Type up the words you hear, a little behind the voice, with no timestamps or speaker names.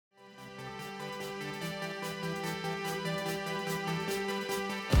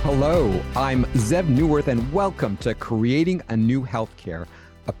Hello, I'm Zev Newworth, and welcome to Creating a New Healthcare,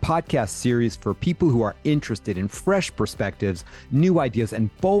 a podcast series for people who are interested in fresh perspectives, new ideas, and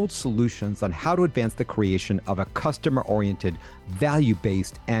bold solutions on how to advance the creation of a customer-oriented,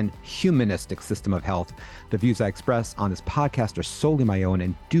 value-based, and humanistic system of health. The views I express on this podcast are solely my own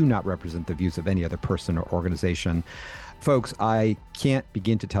and do not represent the views of any other person or organization. Folks, I can't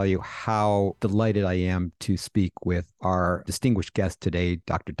begin to tell you how delighted I am to speak with our distinguished guest today,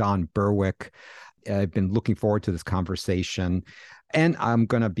 Dr. Don Berwick. I've been looking forward to this conversation. And I'm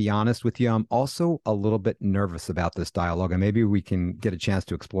going to be honest with you, I'm also a little bit nervous about this dialogue, and maybe we can get a chance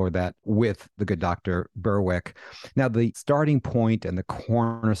to explore that with the good Dr. Berwick. Now, the starting point and the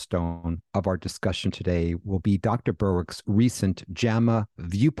cornerstone of our discussion today will be Dr. Berwick's recent JAMA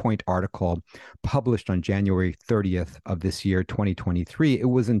Viewpoint article published on January 30th of this year, 2023. It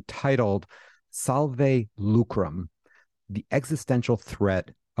was entitled Salve Lucrum, the Existential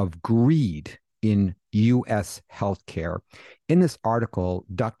Threat of Greed in U.S. Healthcare. In this article,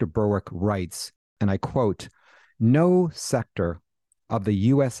 Dr. Berwick writes, and I quote, "No sector of the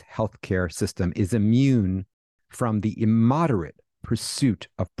U.S. healthcare system is immune from the immoderate pursuit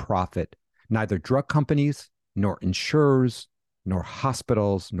of profit. Neither drug companies, nor insurers, nor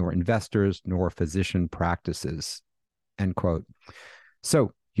hospitals, nor investors, nor physician practices," end quote.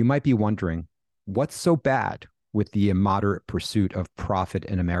 So you might be wondering, what's so bad with the immoderate pursuit of profit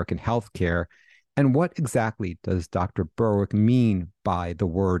in American healthcare? And what exactly does Dr. Berwick mean by the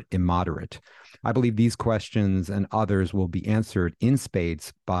word immoderate? I believe these questions and others will be answered in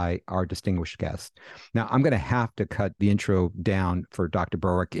spades by our distinguished guest. Now, I'm going to have to cut the intro down for Dr.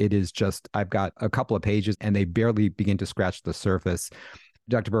 Berwick. It is just, I've got a couple of pages and they barely begin to scratch the surface.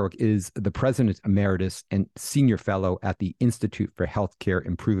 Dr. Berwick is the President Emeritus and Senior Fellow at the Institute for Healthcare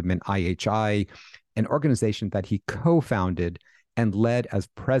Improvement, IHI, an organization that he co-founded and led as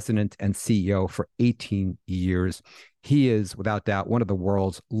president and CEO for 18 years. He is, without doubt, one of the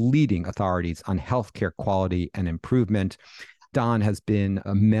world's leading authorities on healthcare quality and improvement. Don has been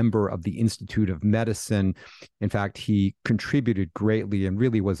a member of the Institute of Medicine. In fact, he contributed greatly and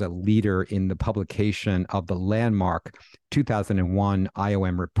really was a leader in the publication of the landmark 2001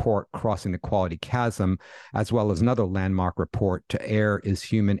 IOM report, Crossing the Quality Chasm, as well as another landmark report, To Err is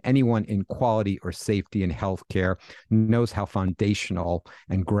Human. Anyone in quality or safety in healthcare knows how foundational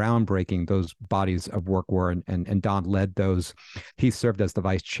and groundbreaking those bodies of work were, and Don led those. He served as the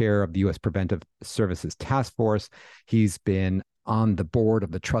vice chair of the U.S. Preventive Services Task Force. He's been on the board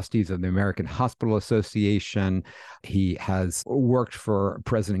of the trustees of the American Hospital Association. He has worked for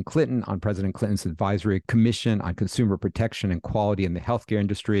President Clinton on President Clinton's Advisory Commission on Consumer Protection and Quality in the Healthcare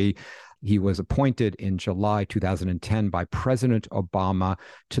Industry. He was appointed in July 2010 by President Obama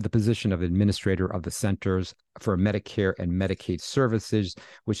to the position of Administrator of the Centers for Medicare and Medicaid Services,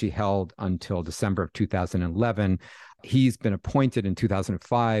 which he held until December of 2011. He's been appointed in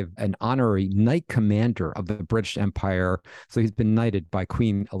 2005 an honorary Knight Commander of the British Empire. So he's been knighted by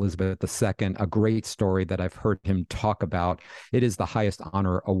Queen Elizabeth II, a great story that I've heard him talk about. It is the highest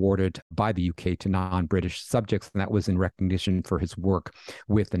honor awarded by the UK to non-British subjects, and that was in recognition for his work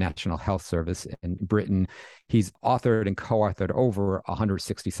with the National Health Service in Britain. He's authored and co-authored over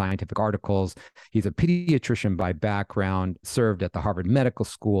 160 scientific articles. He's a pediatrician by background, served at the Harvard Medical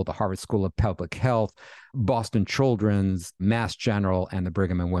School, the Harvard School of Public Health, Boston Children's, Mass General, and the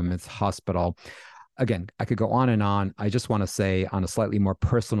Brigham and Women's Hospital. Again, I could go on and on. I just want to say, on a slightly more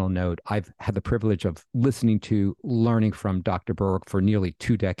personal note, I've had the privilege of listening to, learning from Dr. Berwick for nearly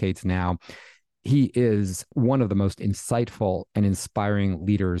 2 decades now. He is one of the most insightful and inspiring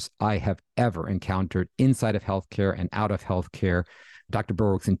leaders I have ever encountered inside of healthcare and out of healthcare. Dr.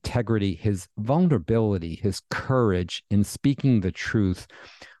 Berwick's integrity, his vulnerability, his courage in speaking the truth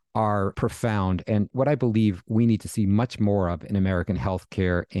are profound, and what I believe we need to see much more of in American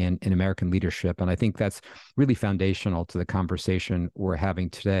healthcare and in American leadership. And I think that's really foundational to the conversation we're having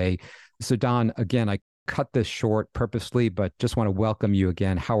today. So Don, again, I cut this short purposely, but just want to welcome you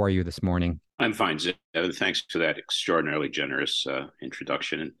again. How are you this morning? I'm fine, Zev. Thanks for that extraordinarily generous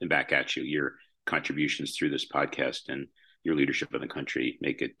introduction, and back at you. Your contributions through this podcast and your leadership in the country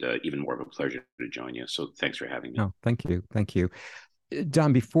make it even more of a pleasure to join you. So thanks for having me. Oh, thank you. Thank you.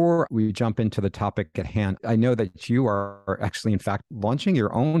 Don, before we jump into the topic at hand, I know that you are actually, in fact, launching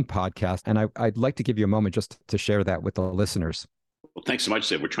your own podcast, and I'd like to give you a moment just to share that with the listeners. Well, thanks so much,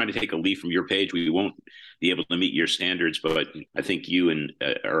 Sid. We're trying to take a leaf from your page. We won't be able to meet your standards, but I think you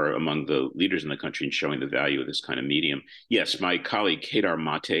are among the leaders in the country in showing the value of this kind of medium. Yes, my colleague, Kedar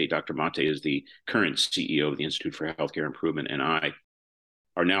Mate, Dr. Mate, is the current CEO of the Institute for Healthcare Improvement, and I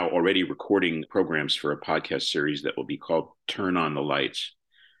are now already recording programs for a podcast series that will be called Turn on the Lights.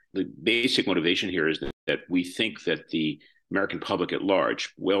 the basic motivation here is that we think that the American public at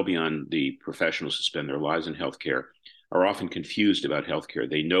large, well beyond the professionals who spend their lives in healthcare, are often confused about healthcare.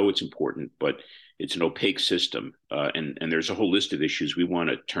 They know it's important, but it's an opaque system. And there's a whole list of issues we want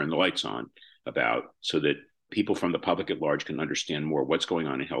to turn the lights on about so that people from the public at large can understand more what's going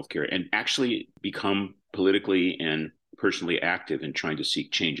on in healthcare and actually become politically and personally active in trying to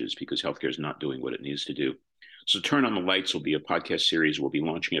seek changes, because healthcare is not doing what it needs to do. So Turn on the Lights will be a podcast series. We'll be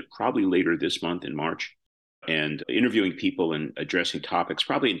launching it probably later this month in March, and interviewing people and addressing topics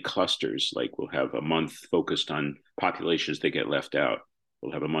probably in clusters. Like we'll have a month focused on populations that get left out.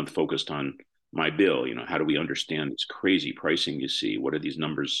 We'll have a month focused on my bill. How do we understand this crazy pricing you see? What do these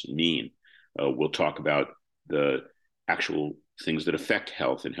numbers mean? We'll talk about the actual things that affect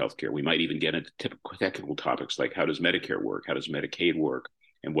health and healthcare. We might even get into typical technical topics like how does Medicare work? How does Medicaid work?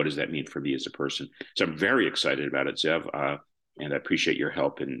 And what does that mean for me as a person? So I'm very excited about it, Zev. And I appreciate your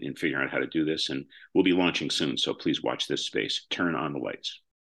help in figuring out how to do this. And we'll be launching soon. So please watch this space. Turn on the lights.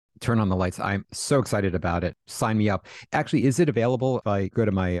 Turn on the lights. I'm so excited about it. Sign me up. Actually, is it available if I go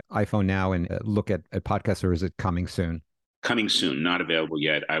to my iPhone now and look at podcasts, or is it coming soon? Coming soon, not available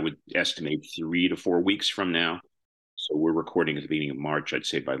yet. I would estimate 3 to 4 weeks from now. So we're recording at the beginning of March. I'd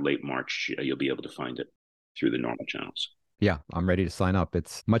say by late March, you'll be able to find it through the normal channels. Yeah, I'm ready to sign up.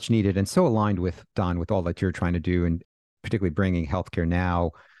 It's much needed and so aligned with, Don, with all that you're trying to do, and particularly bringing healthcare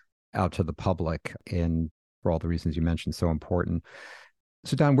now out to the public, and for all the reasons you mentioned, so important.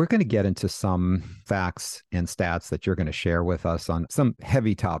 So Don, we're going to get into some facts and stats that you're going to share with us on some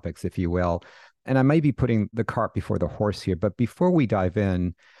heavy topics, if you will. And I might be putting the cart before the horse here, but before we dive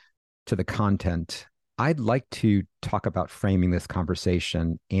in to the content, I'd like to talk about framing this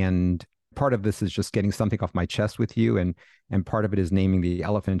conversation. And part of this is just getting something off my chest with you. And part of it is naming the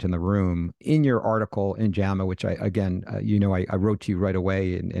elephant in the room. In your article in JAMA, which I wrote to you right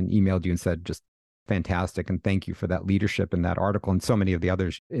away and emailed you and said, just fantastic. And thank you for that leadership in that article and so many of the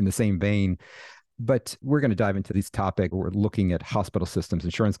others in the same vein. But we're going to dive into these topics. We're looking at hospital systems,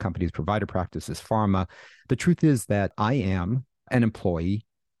 insurance companies, provider practices, pharma. The truth is that I am an employee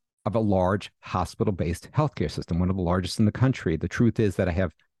of a large hospital-based healthcare system, one of the largest in the country. The truth is that I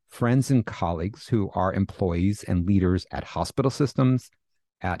have friends and colleagues who are employees and leaders at hospital systems,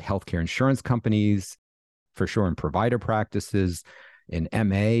 at healthcare insurance companies, for sure in provider practices, in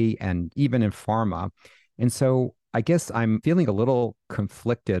MA, and even in pharma. And so I guess I'm feeling a little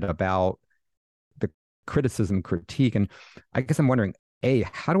conflicted about the criticism, critique. And I guess I'm wondering, A,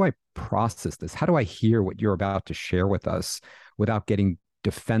 how do I process this? How do I hear what you're about to share with us without getting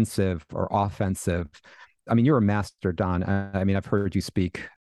defensive or offensive? I mean, you're a master, Don. I mean, I've heard you speak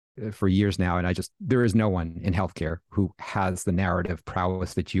for years now, and there is no one in healthcare who has the narrative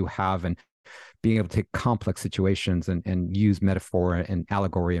prowess that you have, and being able to take complex situations and use metaphor and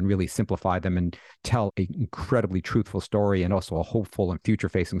allegory and really simplify them and tell an incredibly truthful story and also a hopeful and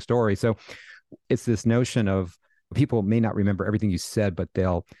future-facing story. So it's this notion of people may not remember everything you said, but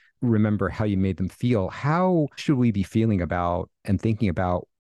they'll remember how you made them feel. How should we be feeling about and thinking about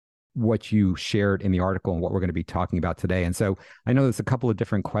what you shared in the article and what we're going to be talking about today? And so I know there's a couple of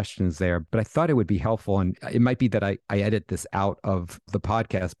different questions there, but I thought it would be helpful. And it might be that I edit this out of the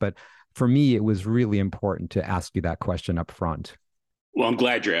podcast, but for me, it was really important to ask you that question up front. Well, I'm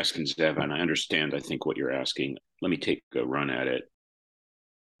glad you're asking, Zev, and I understand, I think, what you're asking. Let me take a run at it.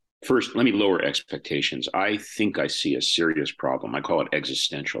 First, let me lower expectations. I think I see a serious problem. I call it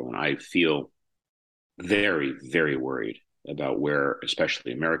existential, and I feel very, very worried about where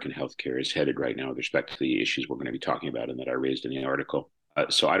especially American healthcare is headed right now with respect to the issues we're going to be talking about and that I raised in the article.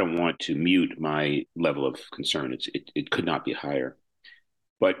 So I don't want to mute my level of concern. It could not be higher.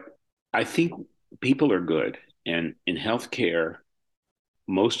 But I think people are good. And in healthcare,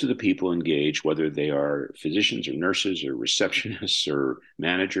 most of the people engaged, whether they are physicians or nurses or receptionists or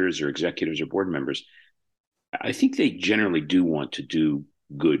managers or executives or board members, I think they generally do want to do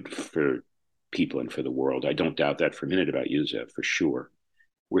good for people and for the world. I don't doubt that for a minute about you, Zev, for sure.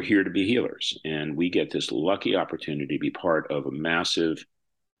 We're here to be healers, and we get this lucky opportunity to be part of a massive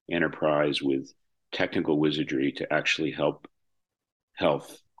enterprise with technical wizardry to actually help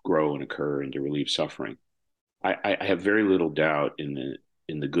health grow and occur and to relieve suffering. I have very little doubt in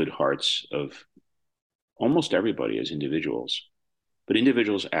the good hearts of almost everybody as individuals, but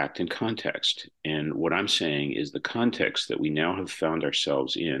individuals act in context. And what I'm saying is the context that we now have found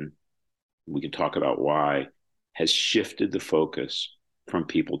ourselves in, we can talk about why, has shifted the focus from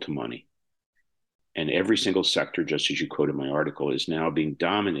people to money. And every single sector, just as you quoted my article, is now being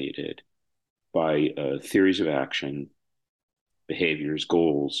dominated by theories of action, behaviors,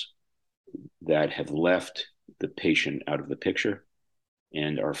 goals that have left the patient out of the picture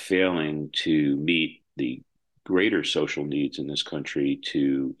and are failing to meet the greater social needs in this country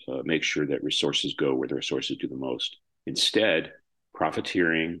to make sure that resources go where the resources do the most. Instead,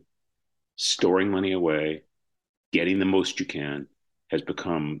 profiteering, storing money away, getting the most you can has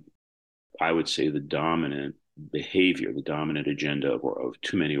become, I would say, the dominant behavior, the dominant agenda of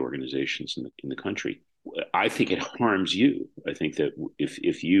too many organizations in the country. I think it harms you. I think that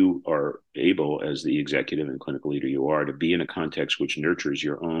if you are able, as the executive and clinical leader you are, to be in a context which nurtures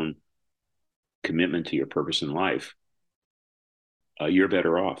your own commitment to your purpose in life, you're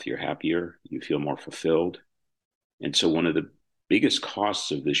better off. You're happier. You feel more fulfilled. And so one of the biggest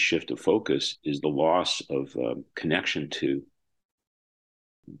costs of this shift of focus is the loss of connection to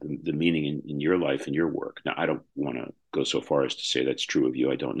the meaning in your life and your work. Now, I don't want to go so far as to say that's true of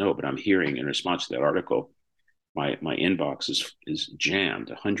you. I don't know, but I'm hearing in response to that article, my inbox is jammed,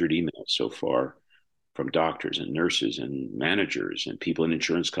 100 emails so far from doctors and nurses and managers and people in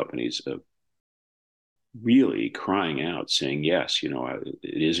insurance companies really crying out, saying, yes,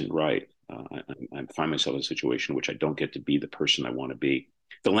 it isn't right. I find myself in a situation in which I don't get to be the person I want to be.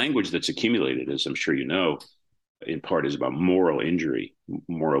 The language that's accumulated, as I'm sure you know, in part is about moral injury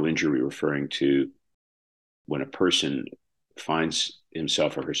referring to when a person finds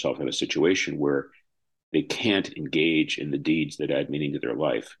himself or herself in a situation where they can't engage in the deeds that add meaning to their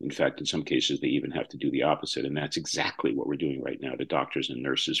life. In fact, in some cases, they even have to do the opposite. And that's exactly what we're doing right now to doctors and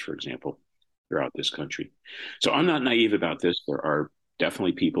nurses, for example, throughout this country. So I'm not naive about this. There are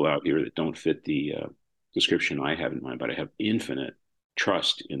definitely people out here that don't fit the description I have in mind, but I have infinite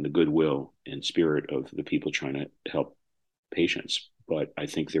trust in the goodwill and spirit of the people trying to help patients. But I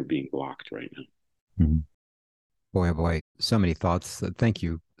think they're being blocked right now. Mm-hmm. Boy, oh boy, so many thoughts. Thank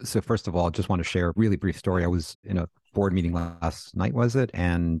you. So first of all, I just want to share a really brief story. I was in a board meeting last night, was it?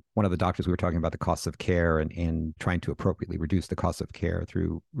 And one of the doctors, we were talking about the costs of care and trying to appropriately reduce the cost of care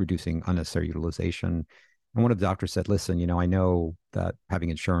through reducing unnecessary utilization. And one of the doctors said, listen, I know that having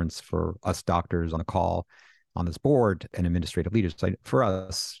insurance for us doctors on a call on this board and administrative leaders, for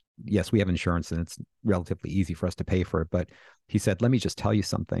us, yes, we have insurance and it's relatively easy for us to pay for it. But he said, let me just tell you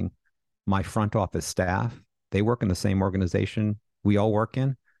something. My front office staff, they work in the same organization we all work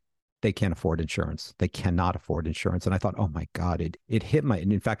in. They can't afford insurance. They cannot afford insurance. And I thought, oh my God, it hit my,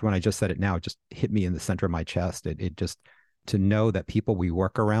 and in fact, when I just said it now, it just hit me in the center of my chest. It just, to know that people we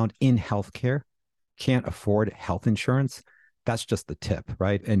work around in healthcare can't afford health insurance, that's just the tip,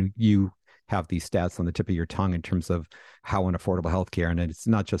 right? And you have these stats on the tip of your tongue in terms of how unaffordable healthcare, and it's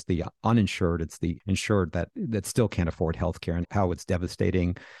not just the uninsured, it's the insured that still can't afford healthcare, and how it's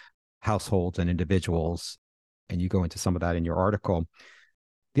devastating households and individuals. And you go into some of that in your article.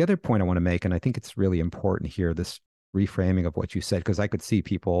 The other point I want to make, and I think it's really important here, this reframing of what you said, because I could see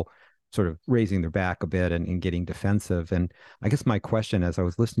people sort of raising their back a bit and getting defensive. And I guess my question, as I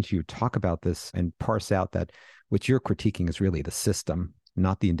was listening to you talk about this and parse out that what you're critiquing is really the system,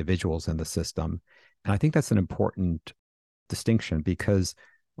 not the individuals in the system. And I think that's an important distinction, because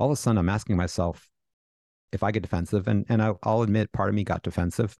all of a sudden I'm asking myself, if I get defensive, and I'll admit part of me got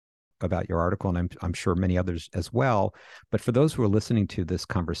defensive about your article, and I'm sure many others as well. But for those who are listening to this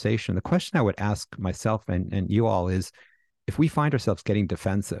conversation, the question I would ask myself and you all is, if we find ourselves getting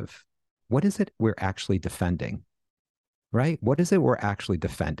defensive, what is it we're actually defending, right? What is it we're actually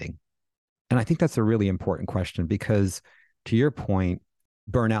defending? And I think that's a really important question, because to your point,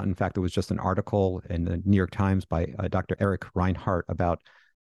 burnout, in fact, there was just an article in the New York Times by Dr. Eric Reinhardt about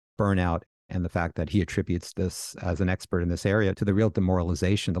burnout and the fact that he attributes this, as an expert in this area, to the real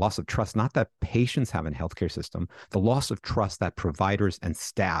demoralization, the loss of trust, not that patients have in healthcare system, the loss of trust that providers and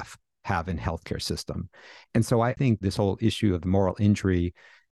staff have in healthcare system. And so I think this whole issue of the moral injury,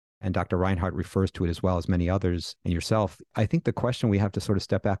 and Dr. Reinhardt refers to it as well as many others, and yourself, I think the question we have to sort of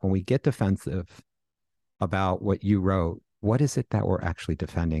step back when we get defensive about what you wrote, what is it that we're actually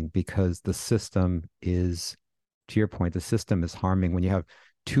defending? Because the system is, to your point, the system is harming. When you have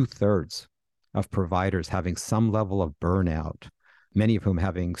 2/3 of providers having some level of burnout, many of whom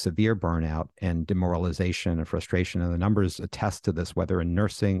having severe burnout and demoralization and frustration. And the numbers attest to this, whether in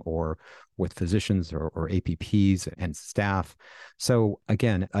nursing or with physicians or APPs and staff. So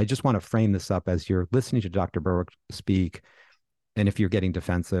again, I just want to frame this up as you're listening to Dr. Berwick speak. And if you're getting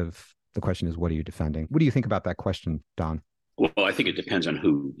defensive, the question is, what are you defending? What do you think about that question, Don? Well, I think it depends on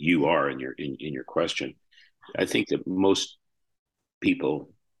who you are in your question. I think that most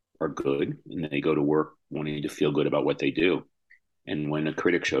people are good and they go to work wanting to feel good about what they do. And when a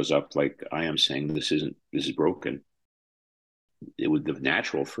critic shows up, like I am saying, this is broken, it would, the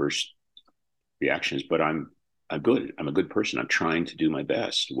natural first reaction is, but I'm good. I'm a good person. I'm trying to do my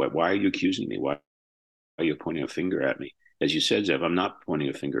best. Why are you accusing me? Why are you pointing a finger at me? as you said, Zev, I'm not pointing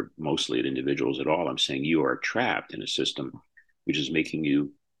a finger mostly at individuals at all. I'm saying you are trapped in a system which is making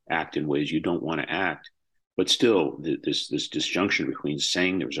you act in ways you don't want to act. But still, this disjunction between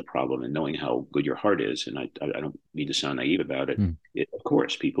saying there's a problem and knowing how good your heart is, and I don't mean to sound naive about it, of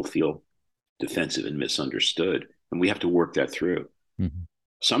course, people feel defensive and misunderstood, and we have to work that through. Mm-hmm.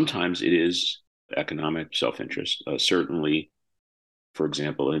 Sometimes it is economic self-interest. Certainly, for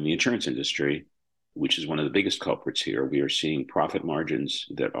example, in the insurance industry, which is one of the biggest culprits here, we are seeing profit margins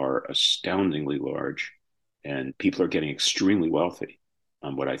that are astoundingly large, and people are getting extremely wealthy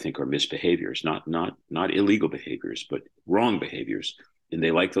on what I think are misbehaviors, not illegal behaviors, but wrong behaviors. And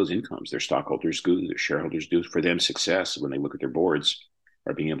they like those incomes. Their stockholders do, their shareholders do. For them, success, when they look at their boards,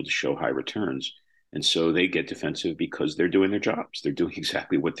 are being able to show high returns. And so they get defensive because they're doing their jobs. They're doing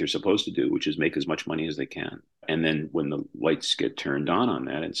exactly what they're supposed to do, which is make as much money as they can. And then when the lights get turned on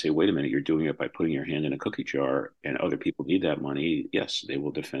that and say, wait a minute, you're doing it by putting your hand in a cookie jar and other people need that money, yes, they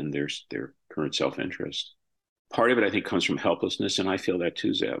will defend their current self-interest. Part of it, I think, comes from helplessness, and I feel that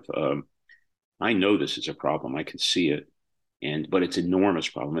too, Zev. I know this is a problem. I can see it, but it's an enormous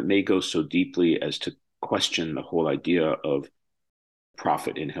problem. It may go so deeply as to question the whole idea of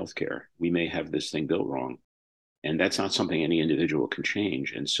profit in healthcare. We may have this thing built wrong, and that's not something any individual can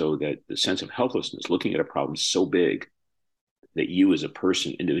change. And so that the sense of helplessness, looking at a problem so big that you as a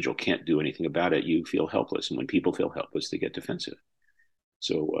person, individual, can't do anything about it, you feel helpless. And when people feel helpless, they get defensive.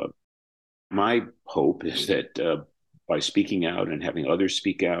 So my hope is that by speaking out and having others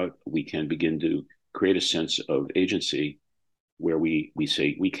speak out, we can begin to create a sense of agency where we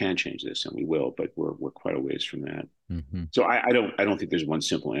say we can change this, and we will, but we're quite a ways from that. Mm-hmm. So I don't think there's one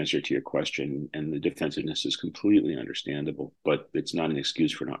simple answer to your question, and the defensiveness is completely understandable, but it's not an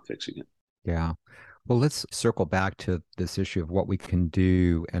excuse for not fixing it. Yeah. Well, let's circle back to this issue of what we can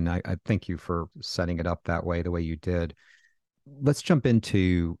do, and I thank you for setting it up that way, the way you did. Let's jump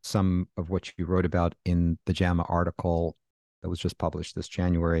into some of what you wrote about in the JAMA article that was just published this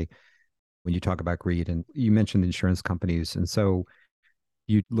January when you talk about greed. And you mentioned insurance companies. And so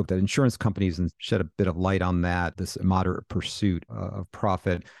you looked at insurance companies and shed a bit of light on that, this immoderate pursuit of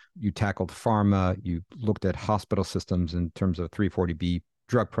profit. You tackled pharma. You looked at hospital systems in terms of 340B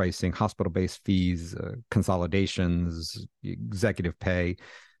drug pricing, hospital-based fees, consolidations, executive pay.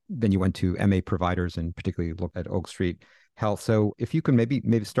 Then you went to MA providers and particularly looked at Oak Street Health. So if you can maybe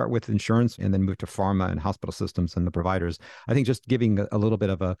start with insurance and then move to pharma and hospital systems and the providers, I think just giving a little bit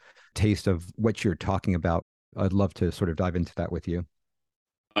of a taste of what you're talking about, I'd love to sort of dive into that with you.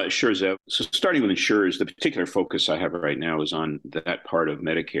 Sure, Zev. So starting with insurers, the particular focus I have right now is on that part of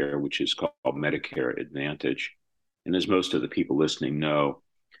Medicare, which is called Medicare Advantage. And as most of the people listening know,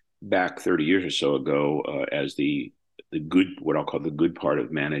 back 30 years or so ago, as the good, what I'll call the good part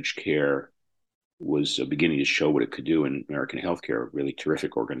of managed care was beginning to show what it could do in American healthcare, really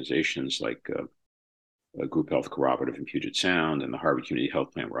terrific organizations like Group Health Cooperative in Puget Sound and the Harvard Community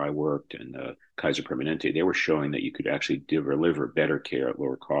Health Plan where I worked and Kaiser Permanente, they were showing that you could actually deliver better care at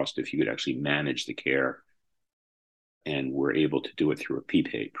lower cost if you could actually manage the care and were able to do it through a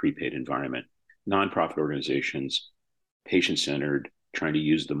prepaid environment. Nonprofit organizations, patient-centered, trying to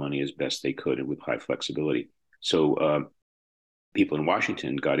use the money as best they could and with high flexibility. So people in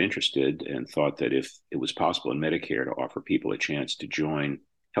Washington got interested and thought that if it was possible in Medicare to offer people a chance to join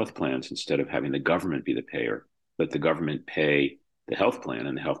health plans instead of having the government be the payer, let the government pay the health plan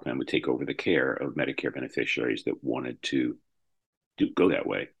and the health plan would take over the care of Medicare beneficiaries that wanted to go that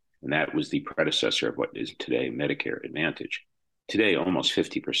way. And that was the predecessor of what is today Medicare Advantage. Today, almost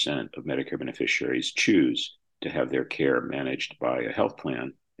 50% of Medicare beneficiaries choose to have their care managed by a health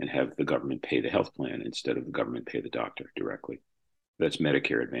plan and have the government pay the health plan instead of the government pay the doctor directly. That's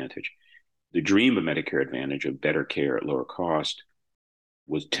Medicare Advantage. The dream of Medicare Advantage of better care at lower cost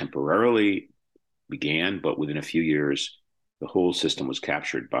was temporarily began, but within a few years, the whole system was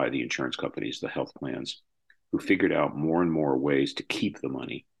captured by the insurance companies, the health plans, who figured out more and more ways to keep the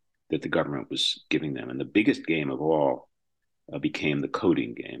money that the government was giving them. And the biggest game of all became the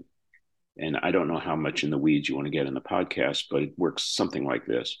coding game. And I don't know how much in the weeds you want to get in the podcast, but it works something like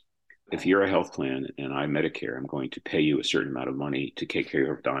this. If you're a health plan and I'm Medicare, I'm going to pay you a certain amount of money to take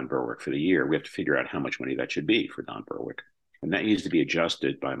care of Don Berwick for the year. We have to figure out how much money that should be for Don Berwick. And that needs to be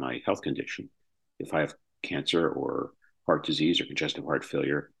adjusted by my health condition. If I have cancer or heart disease or congestive heart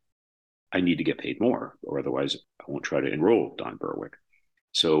failure, I need to get paid more, or otherwise I won't try to enroll Don Berwick.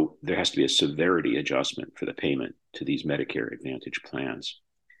 So there has to be a severity adjustment for the payment to these Medicare Advantage plans.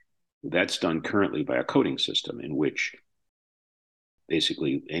 That's done currently by a coding system in which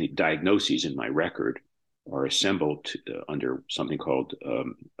basically any diagnoses in my record are assembled under something called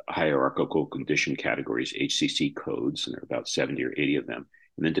hierarchical condition categories, HCC codes, and there are about 70 or 80 of them.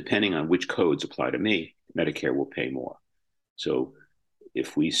 And then depending on which codes apply to me, Medicare will pay more. So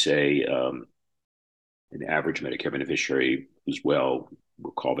if we say an average Medicare beneficiary who's well,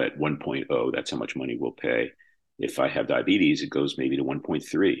 we'll call that 1.0, that's how much money we'll pay. If I have diabetes, it goes maybe to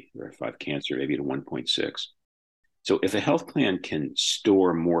 1.3, or if I have cancer, maybe to 1.6. So if a health plan can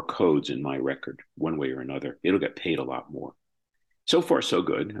store more codes in my record one way or another, it'll get paid a lot more. So far, so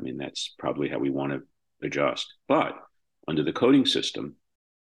good. I mean, that's probably how we want to adjust. But under the coding system,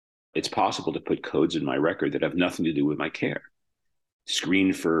 it's possible to put codes in my record that have nothing to do with my care.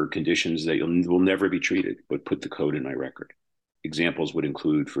 Screen for conditions that will never be treated, but put the code in my record. Examples would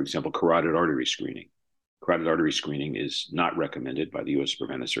include, for example, carotid artery screening. Carotid artery screening is not recommended by the U.S.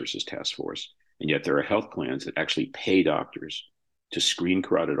 Preventive Services Task Force. And yet there are health plans that actually pay doctors to screen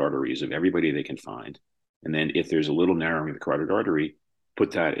carotid arteries of everybody they can find. And then if there's a little narrowing of the carotid artery,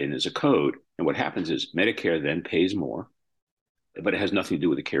 put that in as a code. And what happens is Medicare then pays more, but it has nothing to do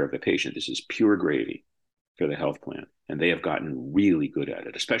with the care of the patient. This is pure gravy for the health plan. And they have gotten really good at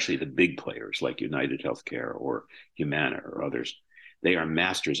it, especially the big players like United Healthcare or Humana or others. They are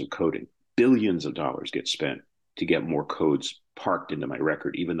masters of coding. Billions of dollars get spent to get more codes parked into my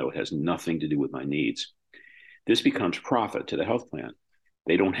record, even though it has nothing to do with my needs. This becomes profit to the health plan.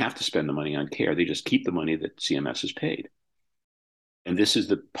 They don't have to spend the money on care. They just keep the money that CMS has paid. And this is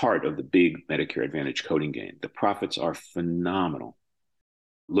the part of the big Medicare Advantage coding game. The profits are phenomenal.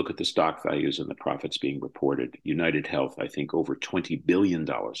 Look at the stock values and the profits being reported. United Health, I think, over $20 billion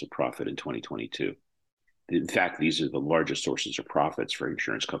of profit in 2022. In fact, these are the largest sources of profits for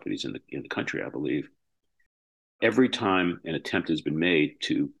insurance companies in the country, I believe. Every time an attempt has been made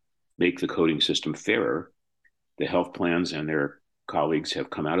to make the coding system fairer, the health plans and their colleagues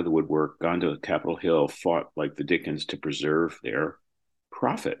have come out of the woodwork, gone to Capitol Hill, fought like the Dickens to preserve their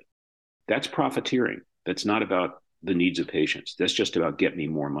profit. That's profiteering. That's not about the needs of patients. That's just about get me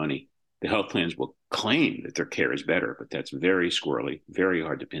more money. The health plans will claim that their care is better, but that's very squirrely, very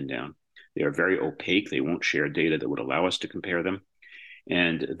hard to pin down. They are very opaque. They won't share data that would allow us to compare them,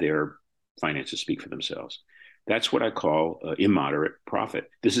 and their finances speak for themselves. That's what I call immoderate profit.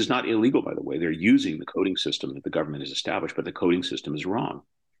 This is not illegal, by the way. They're using the coding system that the government has established, but the coding system is wrong.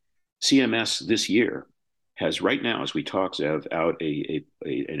 CMS this year has right now, as we talk, Zev, out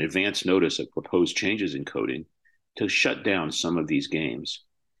an advance notice of proposed changes in coding to shut down some of these games.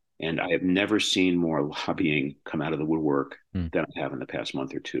 And I have never seen more lobbying come out of the woodwork than I have in the past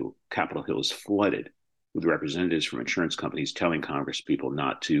month or two. Capitol Hill is flooded with representatives from insurance companies telling Congress people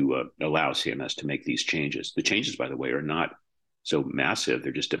not to allow CMS to make these changes. The changes, by the way, are not so massive.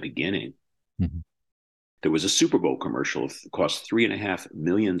 They're just a beginning. Mm-hmm. There was a Super Bowl commercial that cost $3.5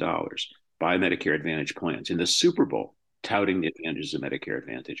 million by Medicare Advantage plans in the Super Bowl, touting the advantages of Medicare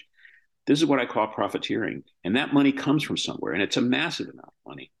Advantage. This is what I call profiteering. And that money comes from somewhere, and it's a massive amount of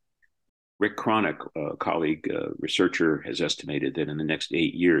money. Rick Cronick, a colleague, researcher, has estimated that in the next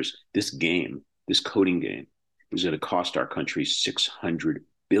 8 years, this game, this coding game, is going to cost our country $600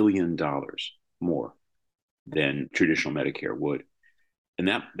 billion more than traditional Medicare would. And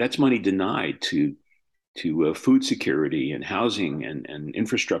that's money denied to food security and housing and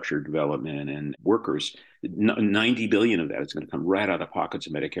infrastructure development and workers. 90 billion of that is going to come right out of the pockets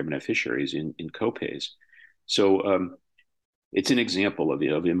of Medicare beneficiaries in copays. So it's an example of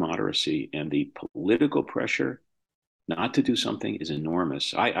immoderacy, and the political pressure not to do something is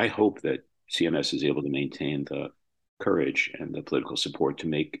enormous. I hope that CMS is able to maintain the courage and the political support to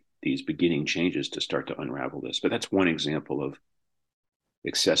make these beginning changes to start to unravel this. But that's one example of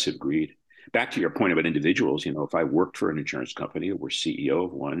excessive greed. Back to your point about individuals, if I worked for an insurance company or were CEO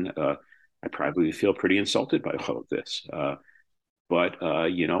of one, I probably feel pretty insulted by all of this. But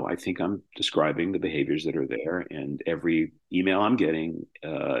I think I'm describing the behaviors that are there, and every email I'm getting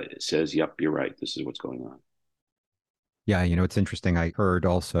says, yep, you're right. This is what's going on. Yeah, it's interesting. I heard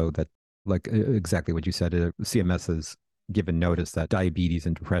also that, like exactly what you said, CMS has given notice that diabetes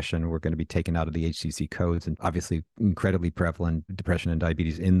and depression were going to be taken out of the HCC codes, and obviously incredibly prevalent depression and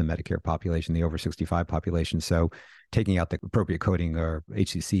diabetes in the Medicare population, the over 65 population. So taking out the appropriate coding or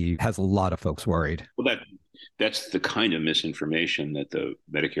HCC has a lot of folks worried. Well, that's the kind of misinformation that the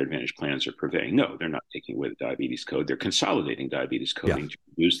Medicare Advantage plans are purveying. No, they're not taking away the diabetes code. They're consolidating diabetes coding to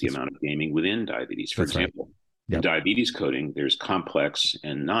reduce the amount of gaming within diabetes. For example, in diabetes coding, there's complex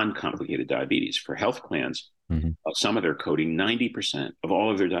and non-complicated diabetes. For health plans, some of their coding, 90% of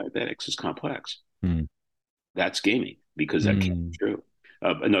all of their diabetics is complex. That's gaming, because that can't be true.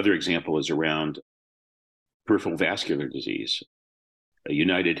 Another example is around peripheral vascular disease.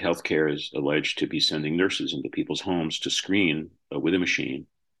 United Healthcare is alleged to be sending nurses into people's homes to screen with a machine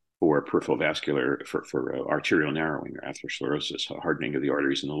for peripheral vascular, for arterial narrowing or atherosclerosis, hardening of the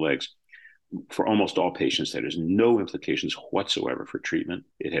arteries in the legs. For almost all patients, that has no implications whatsoever for treatment.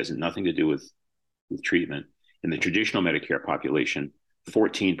 It has nothing to do with treatment. In the traditional Medicare population,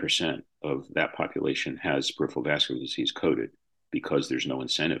 14% of that population has peripheral vascular disease coded because there's no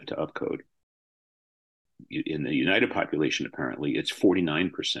incentive to upcode. In the United population, apparently, it's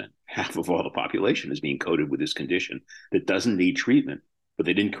 49%. Half of all the population is being coded with this condition that doesn't need treatment, but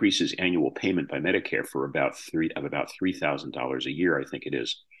it increases annual payment by Medicare for about $3,000 a year, I think it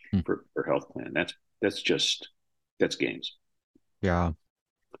is, for health plan. That's games. Yeah.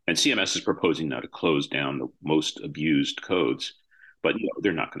 And CMS is proposing now to close down the most abused codes, but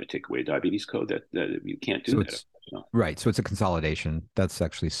they're not going to take away diabetes code. That you can't do that. Right. So it's a consolidation. That's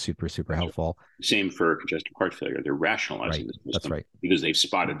actually super, super helpful. Same for congestive heart failure. They're rationalizing the system. That's right. Because they've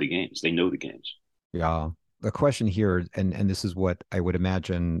spotted the games. They know the games. Yeah. The question here, and this is what I would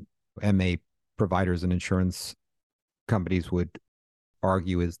imagine MA providers and insurance companies would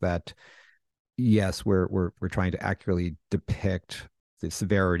argue, is that yes, we're trying to accurately depict the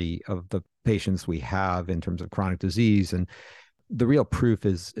severity of the patients we have in terms of chronic disease, and the real proof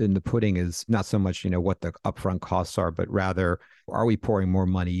is in the pudding is not so much, what the upfront costs are, but rather, are we pouring more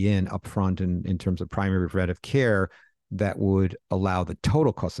money in upfront in terms of primary preventive care that would allow the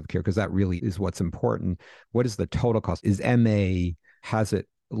total cost of care? Because that really is what's important. What is the total cost? Has it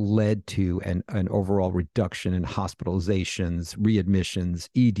led to an overall reduction in hospitalizations, readmissions,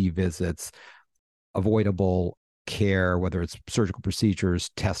 ED visits, avoidable care, whether it's surgical procedures,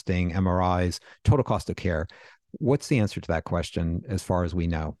 testing, MRIs, total cost of care? What's the answer to that question as far as we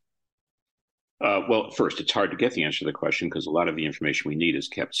know? Well, first, it's hard to get the answer to the question because a lot of the information we need is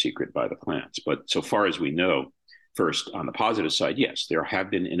kept secret by the plans. But so far as we know, first, on the positive side, yes, there have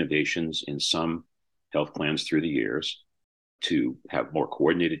been innovations in some health plans through the years to have more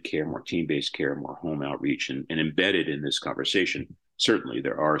coordinated care, more team-based care, more home outreach, and embedded in this conversation. Certainly,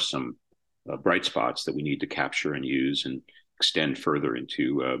 there are some bright spots that we need to capture and use and extend further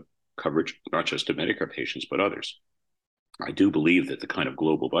into coverage, not just of Medicare patients, but others. I do believe that the kind of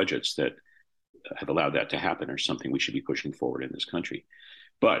global budgets that have allowed that to happen are something we should be pushing forward in this country.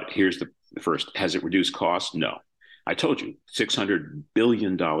 But here's the first. Has it reduced costs? No. I told you, $600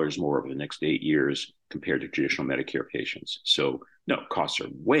 billion more over the next 8 years compared to traditional Medicare patients. So no, costs are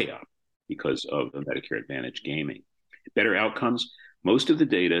way up because of the Medicare Advantage gaming. Better outcomes. Most of the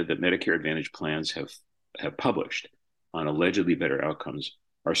data that Medicare Advantage plans have published on allegedly better outcomes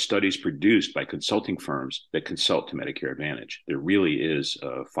are studies produced by consulting firms that consult to Medicare Advantage. There really is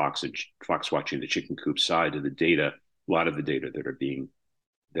a fox watching the chicken coop side of the data, a lot of the data that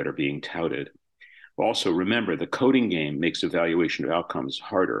are being touted. Also, remember, the coding game makes evaluation of outcomes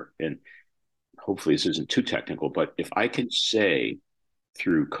harder. And hopefully this isn't too technical, but if I can say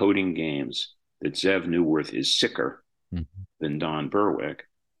through coding games that Zev Newworth is sicker than Don Berwick,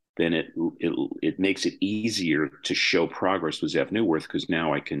 then it makes it easier to show progress with Zev Newworth, because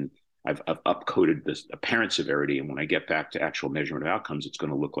now I've upcoded this apparent severity, and when I get back to actual measurement of outcomes, it's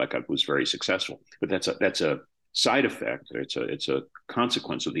going to look like I was very successful. But that's a side effect. It's a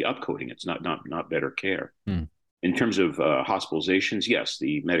consequence of the upcoding. It's not better care. In terms of hospitalizations, yes,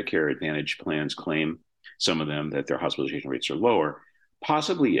 the Medicare Advantage plans claim, some of them, that their hospitalization rates are lower.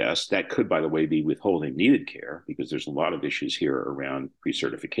 Possibly, yes. That could, by the way, be withholding needed care, because there's a lot of issues here around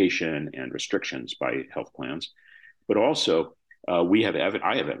pre-certification and restrictions by health plans. But also, I have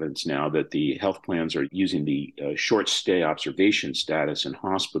evidence now that the health plans are using the short stay observation status in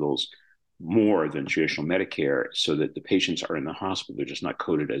hospitals more than traditional Medicare, so that the patients are in the hospital. They're just not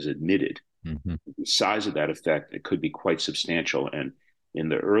coded as admitted. The size of that effect, it could be quite substantial. And in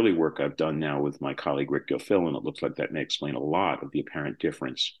the early work I've done now with my colleague Rick Gilfillan, it looks like that may explain a lot of the apparent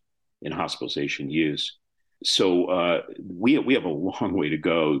difference in hospitalization use. So we have a long way to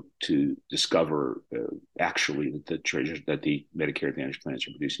go to discover actually that the Medicare Advantage plans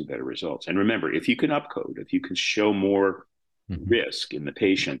are producing better results. And remember, if you can upcode, if you can show more risk in the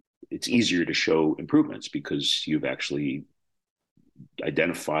patient, it's easier to show improvements because you've actually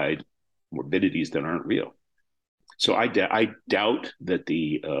identified morbidities that aren't real. So I doubt that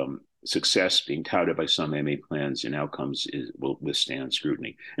the success being touted by some MA plans in outcomes will withstand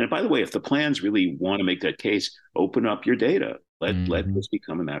scrutiny. And by the way, if the plans really want to make that case, open up your data. Let this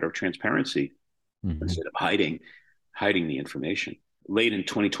become a matter of transparency instead of hiding the information. Late in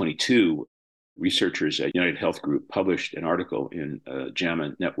 2022, researchers at United Health Group published an article in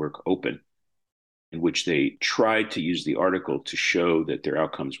JAMA Network Open, in which they tried to use the article to show that their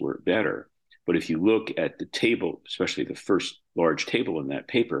outcomes were better. But if you look at the table, especially the first large table in that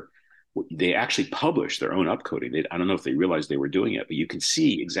paper, they actually publish their own upcoding. I don't know if they realized they were doing it, but you can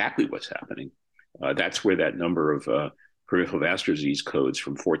see exactly what's happening. That's where that number of peripheral vascular disease codes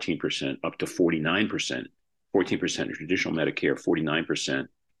from 14% up to 49%, 14% in traditional Medicare, 49%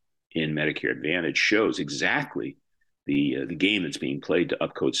 in Medicare Advantage shows exactly the game that's being played to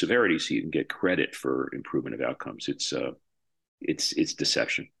upcode severity, so you can get credit for improvement of outcomes. It's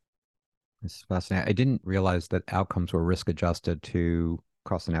deception. It's fascinating. I didn't realize that outcomes were risk adjusted to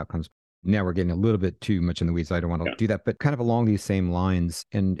cost and outcomes. Now we're getting a little bit too much in the weeds. I don't want to do that, but kind of along these same lines.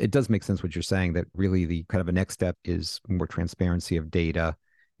 And it does make sense what you're saying, that really the kind of a next step is more transparency of data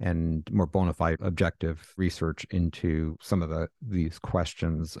and more bona fide objective research into some of these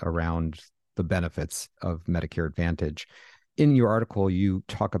questions around the benefits of Medicare Advantage. In your article, you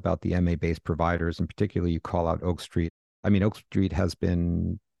talk about the MA-based providers, and particularly you call out Oak Street. I mean, Oak Street has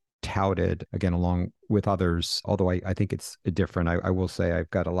been touted, again, along with others, although I think it's different. I will say I've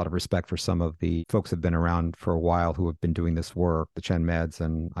got a lot of respect for some of the folks who have been around for a while who have been doing this work, the ChenMeds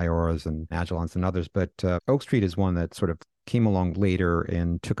and Ioras and Agilons and others. But Oak Street is one that sort of came along later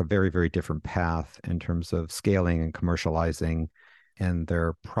and took a very, very different path in terms of scaling and commercializing, and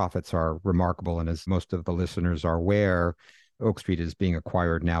their profits are remarkable. And as most of the listeners are aware, Oak Street is being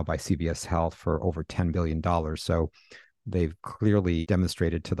acquired now by CVS Health for over $10 billion. So they've clearly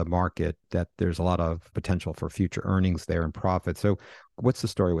demonstrated to the market that there's a lot of potential for future earnings there and profit. So what's the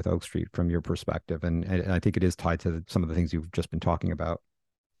story with Oak Street from your perspective? And I think it is tied to some of the things you've just been talking about.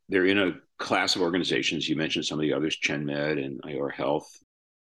 They're in a class of organizations. You mentioned some of the others, ChenMed and Iora Health,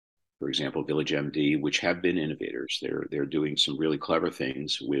 for example, Village MD, which have been innovators. They're doing some really clever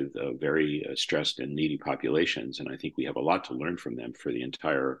things with very stressed and needy populations. And I think we have a lot to learn from them for the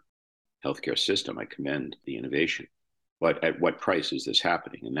entire healthcare system. I commend the innovation. But at what price is this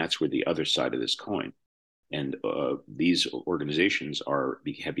happening? And that's where the other side of this coin. And these organizations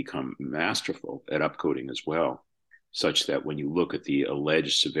have become masterful at upcoding as well, such that when you look at the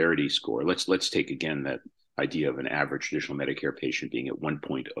alleged severity score, let's take again that idea of an average traditional Medicare patient being at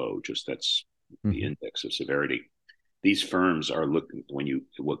 1.0, just that's the index of severity. These firms are looking,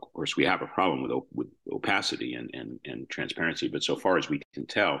 of course, we have a problem with opacity and transparency, but so far as we can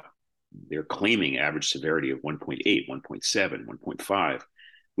tell, they're claiming average severity of 1.8, 1.7, 1.5,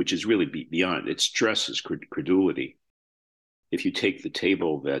 which is really beyond. It stresses credulity. If you take the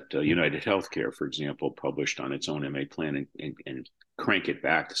table that United Healthcare, for example, published on its own MA plan and crank it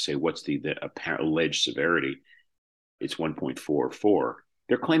back to say what's the alleged severity, it's 1.44.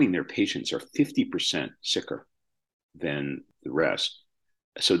 They're claiming their patients are 50% sicker than the rest.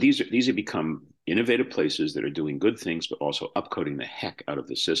 So these have become innovative places that are doing good things, but also upcoding the heck out of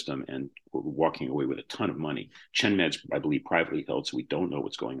the system, and we're walking away with a ton of money. ChenMed's, I believe, privately held, so we don't know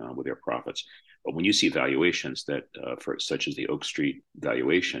what's going on with their profits. But when you see valuations that, for such as the Oak Street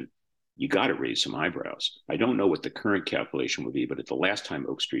valuation, you got to raise some eyebrows. I don't know what the current calculation would be, but at the last time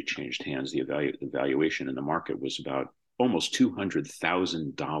Oak Street changed hands, the valuation in the market was about almost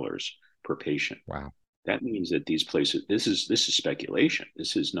 $200,000 per patient. Wow. That means that these places, this is speculation.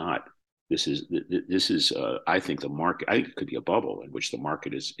 This is I think the market, I think it could be a bubble in which the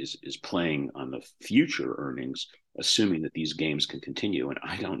market is playing on the future earnings, assuming that these games can continue. And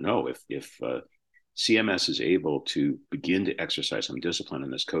I don't know if CMS is able to begin to exercise some discipline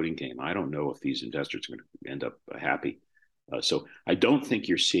in this coding game. I don't know if these investors are going to end up happy. So I don't think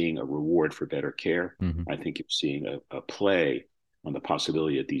you're seeing a reward for better care. I think you're seeing a play on the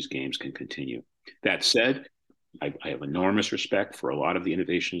possibility that these games can continue. That said, I have enormous respect for a lot of the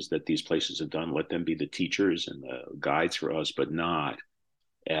innovations that these places have done. Let them be the teachers and the guides for us, but not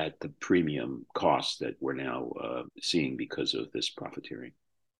at the premium costs that we're now seeing because of this profiteering.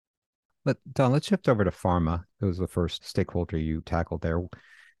 Don, let's shift over to pharma. It was the first stakeholder you tackled there.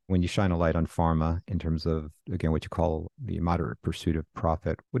 When you shine a light on pharma in terms of, again, what you call the moderate pursuit of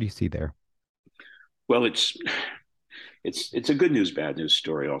profit, what do you see there? Well, it's a good news, bad news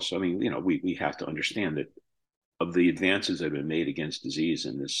story also. I mean, we have to understand that of the advances that have been made against disease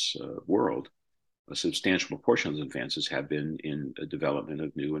in this world, a substantial proportion of those advances have been in the development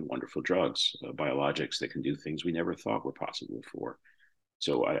of new and wonderful drugs, biologics that can do things we never thought were possible before.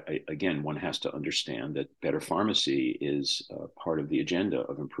 So again, one has to understand that better pharmacy is part of the agenda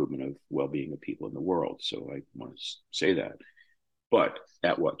of improvement of well-being of people in the world. So I want to say that. But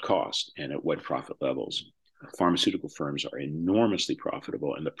at what cost and at what profit levels? Pharmaceutical firms are enormously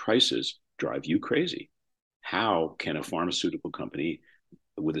profitable, and the prices drive you crazy. How can a pharmaceutical company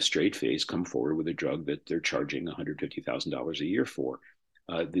with a straight face come forward with a drug that they're charging $150,000 a year for?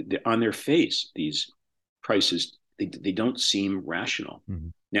 On their face, these prices, they don't seem rational.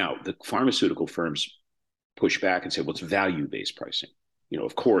 Now, the pharmaceutical firms push back and say, well, it's value-based pricing.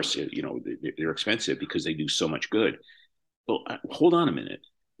 Of course, they're expensive because they do so much good. Well, hold on a minute.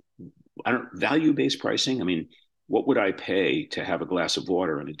 Value-based pricing. I mean, what would I pay to have a glass of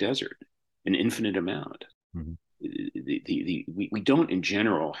water in a desert? An infinite amount. Mm-hmm. We don't, in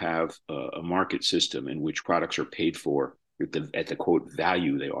general, have a market system in which products are paid for at the quote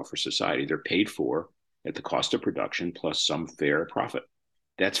value they offer society. They're paid for at the cost of production plus some fair profit.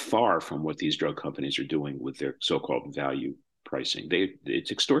 That's far from what these drug companies are doing with their so-called value pricing.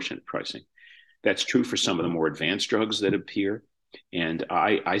 It's extortionate pricing. That's true for some of the more advanced drugs that appear. And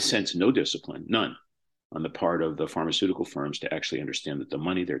I sense no discipline, none, on the part of the pharmaceutical firms to actually understand that the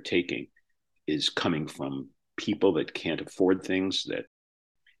money they're taking is coming from people that can't afford things,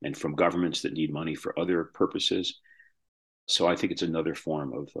 and from governments that need money for other purposes. So I think it's another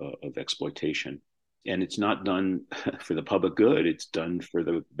form of exploitation. And it's not done for the public good. It's done for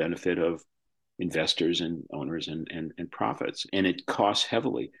the benefit of investors and owners and profits. And it costs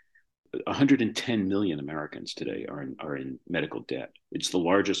heavily. 110 million Americans today are in medical debt. It's the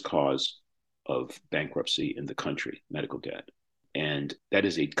largest cause of bankruptcy in the country, medical debt. And that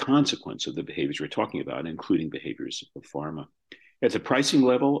is a consequence of the behaviors we're talking about, including behaviors of pharma. At the pricing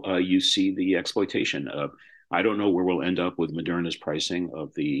level, you see the exploitation. I don't know where we'll end up with Moderna's pricing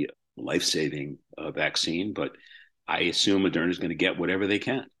of the life-saving vaccine, but I assume Moderna is going to get whatever they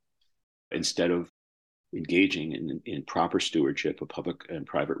can instead of engaging in proper stewardship of public and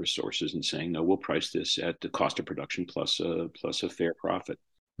private resources and saying, no, we'll price this at the cost of production plus a fair profit.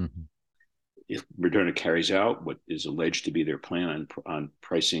 Mm-hmm. If Moderna carries out what is alleged to be their plan on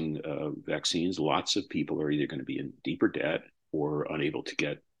pricing vaccines, lots of people are either going to be in deeper debt or unable to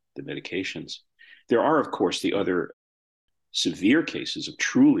get the medications. There are, of course, the other severe cases of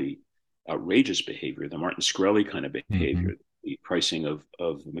truly outrageous behavior, the Martin Shkreli kind of behavior, mm-hmm. the pricing of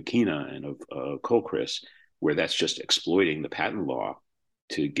Makina and of Colchris, where that's just exploiting the patent law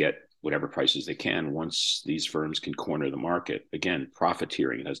to get whatever prices they can once these firms can corner the market. Again,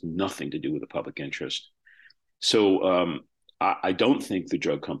 profiteering. It has nothing to do with the public interest. So I don't think the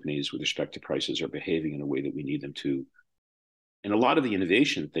drug companies with respect to prices are behaving in a way that we need them to. And a lot of the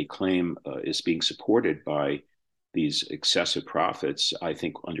innovation that they claim is being supported by these excessive profits, I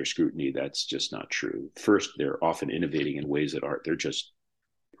think under scrutiny, that's just not true. First, they're often innovating in ways that they're just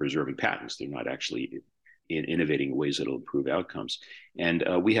preserving patents. They're not actually innovating in ways that will improve outcomes. And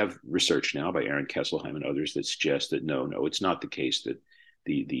we have research now by Aaron Kesselheim and others that suggests that no, it's not the case that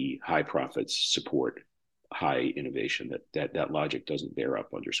the high profits support high innovation, that logic doesn't bear up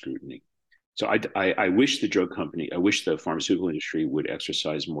under scrutiny. So I wish the pharmaceutical industry would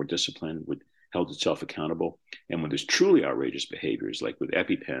exercise more discipline, would hold itself accountable. And when there's truly outrageous behaviors, like with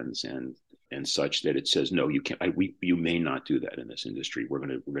EpiPens and such, that it says, no, you can't, you may not do that in this industry. We're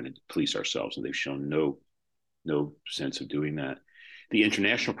going to police ourselves. And they've shown no sense of doing that. The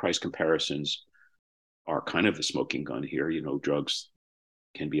international price comparisons are kind of the smoking gun here. Drugs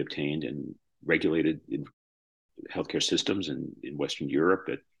can be obtained and regulated in healthcare systems in Western Europe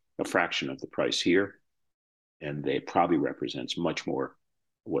at a fraction of the price here. And they probably represents much more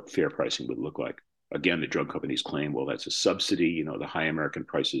what fair pricing would look like. Again, the drug companies claim, well, that's a subsidy. The high American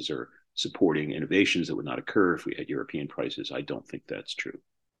prices are supporting innovations that would not occur if we had European prices. I don't think that's true.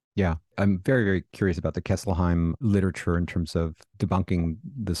 Yeah, I'm very, very curious about the Kesselheim literature in terms of debunking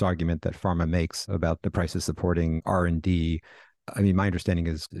this argument that pharma makes about the prices supporting R&D. I mean, my understanding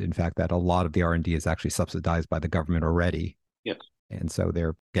is, in fact, that a lot of the R&D is actually subsidized by the government already. Yes. And so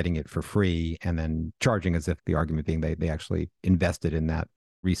they're getting it for free and then charging as if the argument being they actually invested in that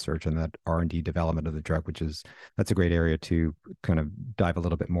research and that R&D development of the drug, that's a great area to kind of dive a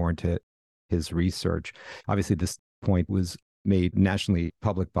little bit more into his research. Obviously, this point was made nationally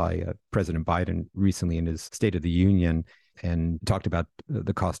public by President Biden recently in his State of the Union, and talked about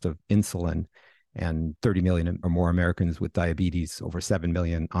the cost of insulin, and 30 million or more Americans with diabetes, over 7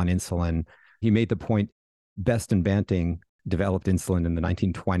 million on insulin. He made the point, Best and Banting developed insulin in the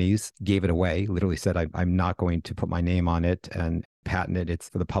 1920s, gave it away, literally said, I'm not going to put my name on it and patent it. It's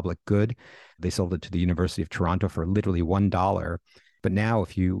for the public good. They sold it to the University of Toronto for literally $1. But now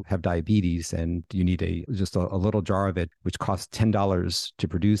if you have diabetes and you need just a little jar of it, which costs $10 to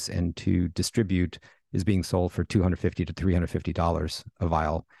produce and to distribute, is being sold for $250 to $350 a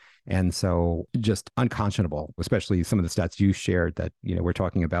vial. And so just unconscionable, especially some of the stats you shared that, we're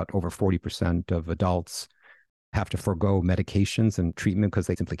talking about over 40% of adults have to forego medications and treatment because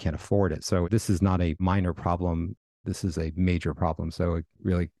they simply can't afford it. So this is not a minor problem. This is a major problem. So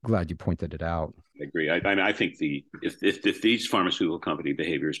really glad you pointed it out. I agree. I think if these pharmaceutical company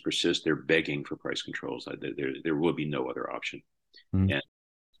behaviors persist, they're begging for price controls. There will be no other option. Mm-hmm. And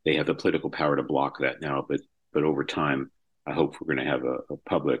they have the political power to block that now, but over time, I hope we're going to have a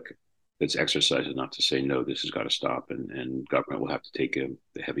public that's exercised enough to say, no, this has got to stop, and government will have to take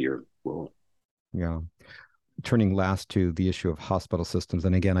the heavier role. Yeah. Turning last to the issue of hospital systems.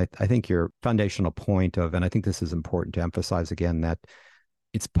 And again, I think your foundational point of, and I think this is important to emphasize again, that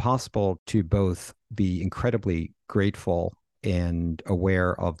it's possible to both be incredibly grateful and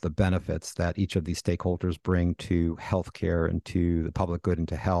aware of the benefits that each of these stakeholders bring to healthcare and to the public good and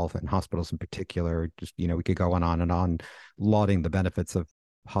to health and hospitals in particular. Just, we could go on and on lauding the benefits of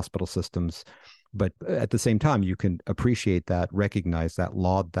hospital systems. But at the same time, you can appreciate that, recognize that,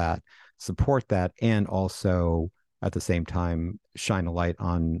 laud that, support that, and also at the same time shine a light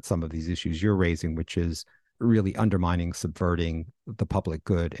on some of these issues you're raising, which is really undermining, subverting the public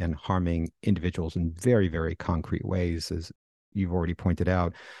good and harming individuals in very, very concrete ways, as you've already pointed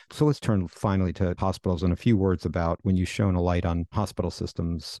out. So let's turn finally to hospitals and a few words about when you shone a light on hospital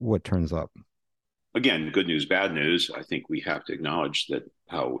systems, what turns up? Again, good news, bad news. I think we have to acknowledge that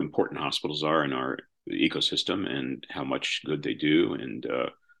how important hospitals are in our ecosystem and how much good they do, and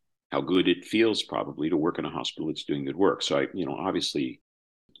how good it feels probably to work in a hospital that's doing good work. So obviously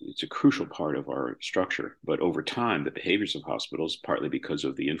it's a crucial part of our structure, but over time, the behaviors of hospitals, partly because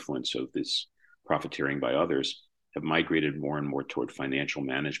of the influence of this profiteering by others, have migrated more and more toward financial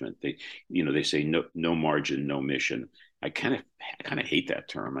management. They say no margin, no mission. I kind of hate that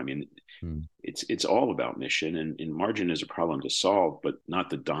term. I mean, it's all about mission, and margin is a problem to solve, but not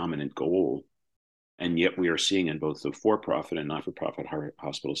the dominant goal. And yet we are seeing in both the for-profit and not-for-profit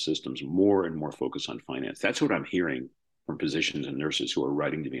hospital systems more and more focus on finance. That's what I'm hearing from physicians and nurses who are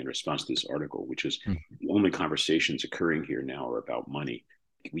writing to me in response to this article, which is the only conversations occurring here now are about money.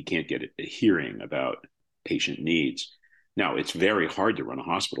 We can't get a hearing about patient needs. Now, it's very hard to run a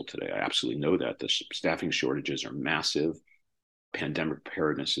hospital today. I absolutely know that. The staffing shortages are massive. Pandemic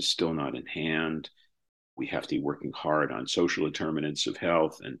preparedness is still not in hand. We have to be working hard on social determinants of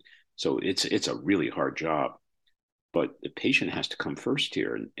health. And so it's a really hard job. But the patient has to come first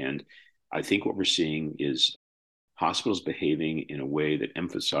here. And I think what we're seeing is hospitals behaving in a way that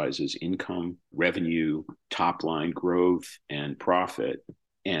emphasizes income, revenue, top line growth, and profit,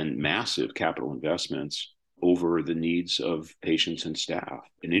 and massive capital investments over the needs of patients and staff.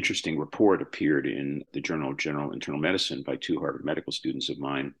 An interesting report appeared in the Journal of General Internal Medicine by two Harvard medical students of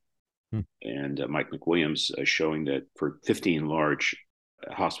mine and Mike McWilliams, showing that for 15 large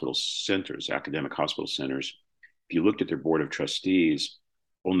hospital centers, academic hospital centers, if you looked at their board of trustees,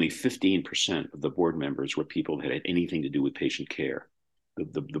 only 15% of the board members were people that had anything to do with patient care.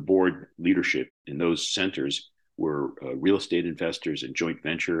 The board leadership in those centers were real estate investors and joint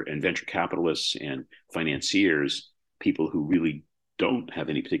venture and venture capitalists and financiers, people who really don't have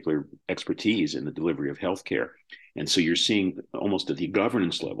any particular expertise in the delivery of healthcare. And so you're seeing almost at the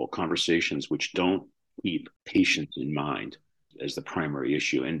governance level conversations which don't keep patients in mind as the primary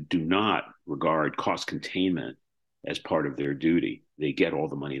issue and do not regard cost containment as part of their duty. They get all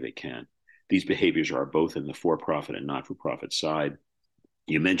the money they can. These behaviors are both in the for-profit and not-for-profit side.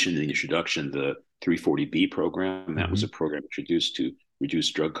 You mentioned in the introduction the 340B program. That was a program introduced to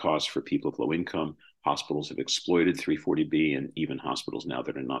reduce drug costs for people with low income. Hospitals have exploited 340B, and even hospitals now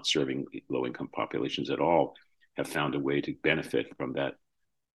that are not serving low-income populations at all have found a way to benefit from that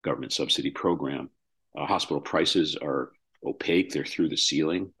government subsidy program. Hospital prices are opaque. They're through the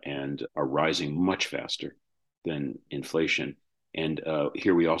ceiling and are rising much faster than inflation. And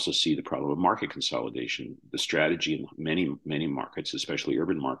here we also see the problem of market consolidation. The strategy in many, many markets, especially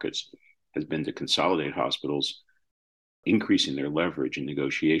urban markets, has been to consolidate hospitals, increasing their leverage in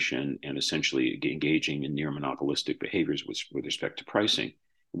negotiation and essentially engaging in near monopolistic behaviors with respect to pricing,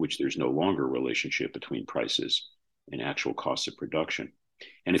 in which there's no longer a relationship between prices and actual costs of production.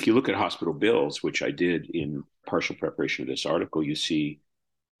 And if you look at hospital bills, which I did in partial preparation of this article, you see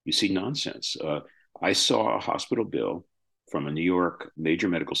nonsense. I saw a hospital bill from a New York major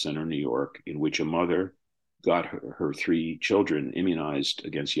medical center in New York in which a mother got her three children immunized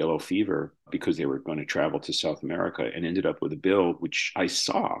against yellow fever because they were going to travel to South America, and ended up with a bill which I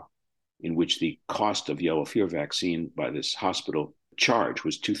saw in which the cost of yellow fever vaccine by this hospital charge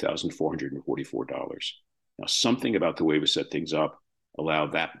was $2,444. Now, something about the way we set things up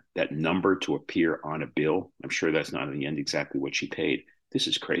allowed that number to appear on a bill. I'm sure that's not in the end exactly what she paid. This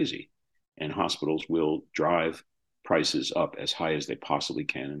is crazy. And hospitals will drive prices up as high as they possibly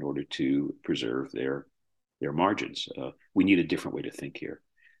can in order to preserve their margins. We need a different way to think here.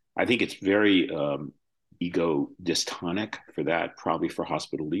 I think it's very ego dystonic for that, probably for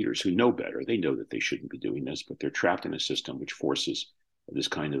hospital leaders who know better. They know that they shouldn't be doing this, but they're trapped in a system which forces this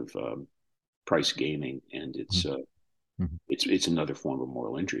kind of price gaming, and Mhm. It's another form of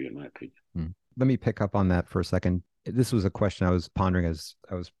moral injury, in my opinion. Mhm. Let me pick up on that for a second. This was a question I was pondering as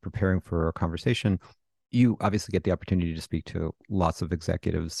I was preparing for our conversation. You obviously get the opportunity to speak to lots of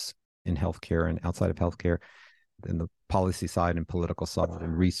executives in healthcare and outside of healthcare, in the policy side and political side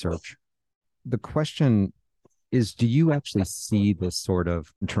and research. The question is, do you actually see this sort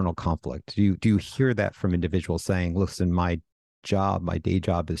of internal conflict? Do you hear that from individuals saying, listen, my day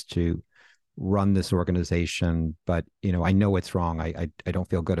job is to run this organization, but I know it's wrong. I don't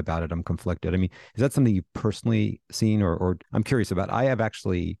feel good about it. I'm conflicted. I mean, is that something you've personally seen, or I'm curious about? I have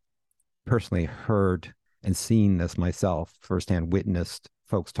actually personally heard and seen this myself firsthand, witnessed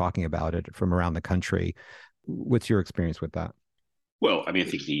folks talking about it from around the country. What's your experience with that? Well, I mean, I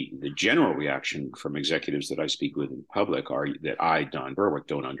think the general reaction from executives that I speak with in public are that I, Don Berwick,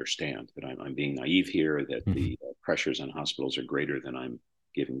 don't understand, that I'm being naive here, that the pressures on hospitals are greater than I'm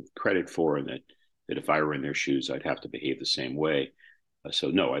giving credit for, and that if I were in their shoes, I'd have to behave the same way.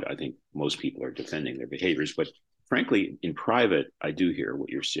 So no, I think most people are defending their behaviors. But frankly, in private, I do hear what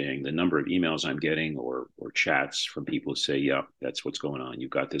you're saying. The number of emails I'm getting or chats from people who say, yeah, that's what's going on. You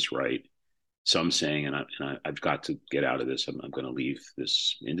got this right. Some saying, I've got to get out of this. I'm going to leave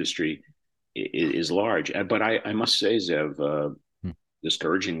this industry, is large. But I must say, Zev, Hmm.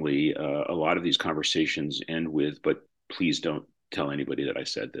 discouragingly, a lot of these conversations end with, but please don't tell anybody that I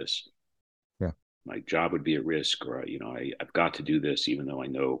said this. Yeah. My job would be at risk, or, I've got to do this, even though I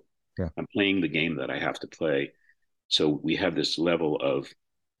know Yeah. I'm playing the game that I have to play. So we have this level of,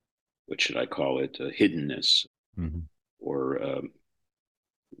 what should I call it, hiddenness Mm-hmm. or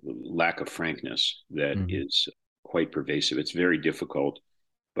lack of frankness that Mm-hmm. is quite pervasive. It's very difficult,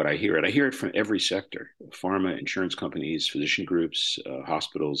 but I hear it. I hear it from every sector: pharma, insurance companies, physician groups,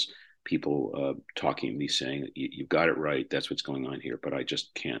 hospitals, people talking to me saying, you've got it right. That's what's going on here. But I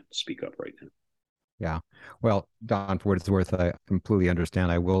just can't speak up right now. Yeah. Well, Don, for what it's worth, I completely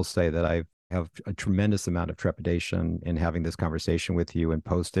understand. I will say that I have a tremendous amount of trepidation in having this conversation with you and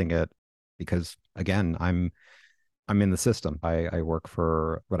posting it because, again, I'm in the system. I work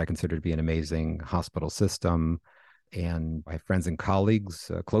for what I consider to be an amazing hospital system. And I have friends and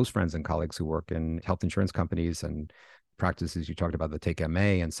colleagues, close friends and colleagues who work in health insurance companies and practices. You talked about the Take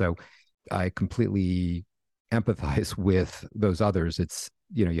MA. And so I completely empathize with those others. It's,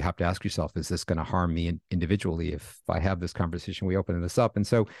 you have to ask yourself, is this going to harm me individually? If I have this conversation, we open this up. And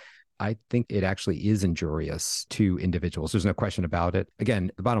so I think it actually is injurious to individuals. There's no question about it.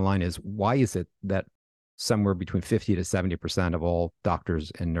 Again, the bottom line is, why is it that somewhere between 50 to 70% of all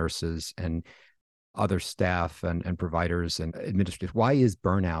doctors and nurses and other staff and providers and administrators, why is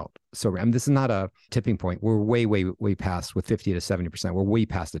burnout so? I mean, this is not a tipping point. We're way, way, way past with 50 to 70%. We're way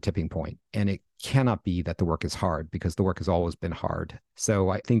past the tipping point. And it cannot be that the work is hard because the work has always been hard. So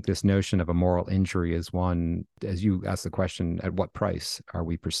I think this notion of a moral injury is one, as you asked the question, at what price are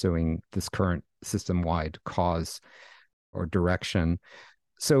we pursuing this current system-wide cause or direction?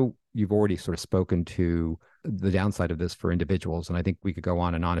 So you've already sort of spoken to the downside of this for individuals, and I think we could go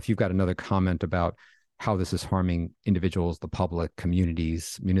on and on. If you've got another comment about how this is harming individuals, the public,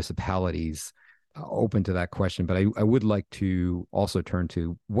 communities, municipalities, open to that question. But I would like to also turn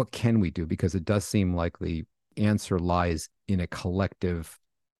to what can we do, because it does seem like the answer lies in a collective,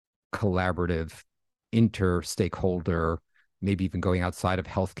 collaborative, inter-stakeholder, maybe even going outside of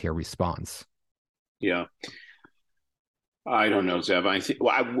healthcare response. Yeah. I don't know, Zev. I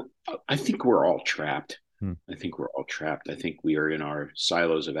think we're all trapped. Hmm. I think we're all trapped. I think we are in our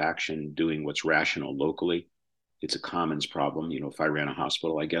silos of action doing what's rational locally. It's a commons problem. If I ran a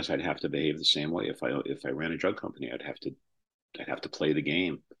hospital, I guess I'd have to behave the same way. If I ran a drug company, I'd have to play the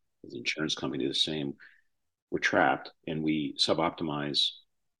game. The insurance company the same. We're trapped and we suboptimize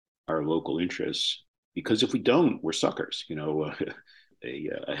our local interests because if we don't, we're suckers.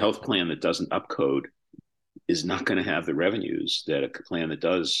 A health plan that doesn't upcode is not going to have the revenues that a plan that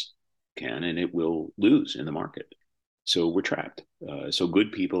does can, and it will lose in the market. So we're trapped. So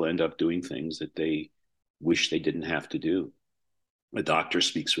good people end up doing things that they wish they didn't have to do. A doctor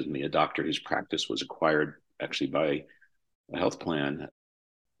speaks with me, a doctor whose practice was acquired actually by a health plan,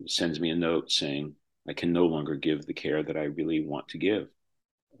 sends me a note saying, I can no longer give the care that I really want to give.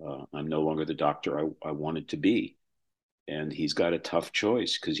 I'm no longer the doctor I wanted to be. And he's got a tough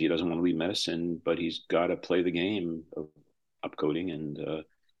choice because he doesn't want to leave medicine, but he's got to play the game of upcoding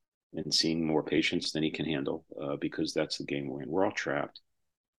and seeing more patients than he can handle because that's the game we're in. We're all trapped.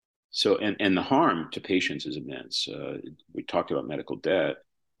 So and the harm to patients is immense. We talked about medical debt,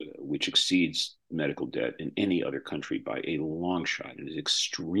 which exceeds medical debt in any other country by a long shot. It is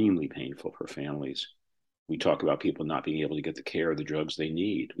extremely painful for families. We talk about people not being able to get the care of the drugs they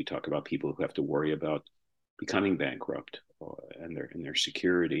need. We talk about people who have to worry about becoming bankrupt and their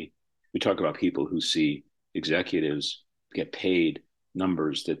security. We talk about people who see executives get paid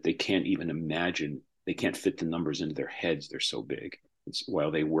numbers that they can't even imagine. They can't fit the numbers into their heads. They're so big.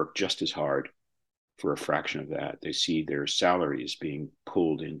 While they work just as hard for a fraction of that, they see their salaries being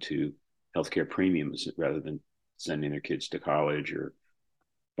pulled into healthcare premiums rather than sending their kids to college or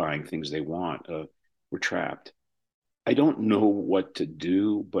buying things they want. We're trapped. I don't know what to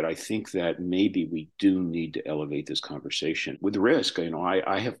do, but I think that maybe we do need to elevate this conversation with risk.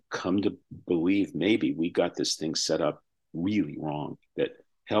 I have come to believe maybe we got this thing set up really wrong, that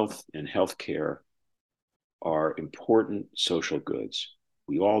health and healthcare are important social goods.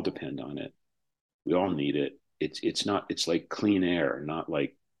 We all depend on it. We all need it. It's like clean air, not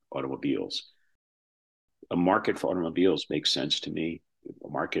like automobiles. A market for automobiles makes sense to me. A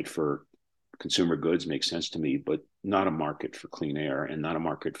market for consumer goods makes sense to me, but not a market for clean air and not a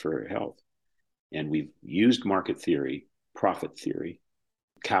market for health. And we've used market theory, profit theory,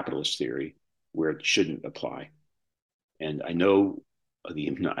 capitalist theory, where it shouldn't apply. And I know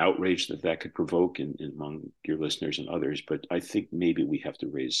the outrage that could provoke among your listeners and others, but I think maybe we have to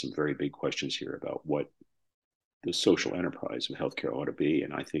raise some very big questions here about what the social enterprise of healthcare ought to be.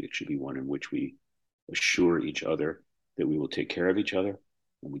 And I think it should be one in which we assure each other that we will take care of each other,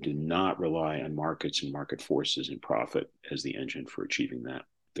 and we do not rely on markets and market forces and profit as the engine for achieving that.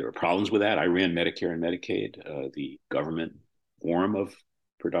 There are problems with that. I ran Medicare and Medicaid, the government form of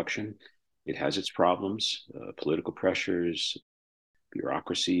production. It has its problems, political pressures,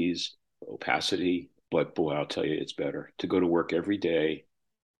 bureaucracies, opacity. But boy, I'll tell you, it's better to go to work every day,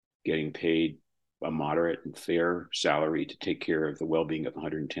 getting paid a moderate and fair salary to take care of the well-being of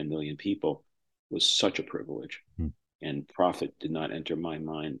 110 million people was such a privilege. And profit did not enter my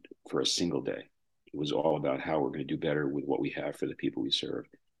mind for a single day. It was all about how we're going to do better with what we have for the people we serve.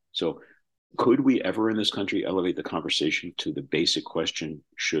 So could we ever in this country elevate the conversation to the basic question,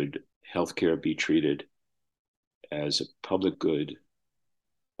 should healthcare be treated as a public good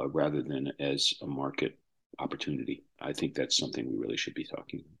rather than as a market opportunity? I think that's something we really should be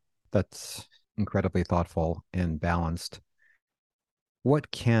talking about. That's incredibly thoughtful and balanced.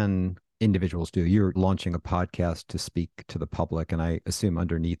 What can individuals do? You're launching a podcast to speak to the public, and I assume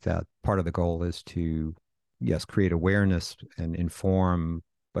underneath that, part of the goal is to, yes, create awareness and inform,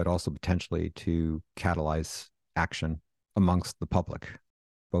 but also potentially to catalyze action amongst the public,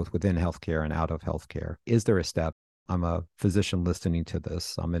 both within healthcare and out of healthcare. Is there a step? I'm a physician listening to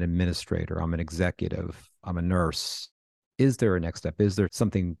this. I'm an administrator. I'm an executive. I'm a nurse. Is there a next step? Is there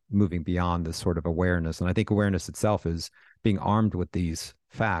something moving beyond this sort of awareness? And I think awareness itself is being armed with these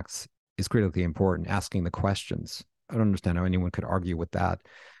facts is critically important. Asking the questions. I don't understand how anyone could argue with that.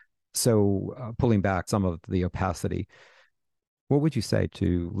 So pulling back some of the opacity, what would you say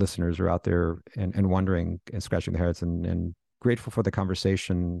to listeners who are out there and wondering and scratching their heads and grateful for the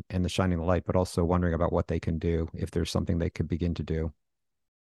conversation and the shining the light, but also wondering about what they can do if there's something they could begin to do?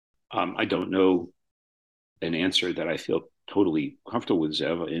 I don't know an answer that I feel totally comfortable with,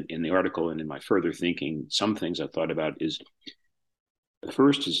 Zev. In the article and in my further thinking, some things I thought about is the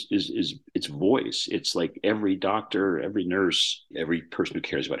first is its voice. It's like every doctor, every nurse, every person who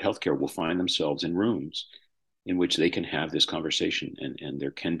cares about healthcare will find themselves in rooms in which they can have this conversation, and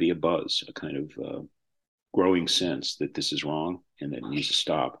there can be a buzz, a kind of growing sense that this is wrong and that it needs to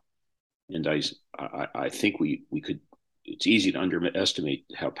stop. And I think we could. It's easy to underestimate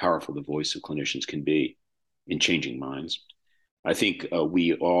how powerful the voice of clinicians can be in changing minds. I think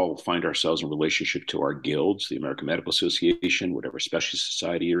we all find ourselves in relationship to our guilds, the American Medical Association, whatever specialty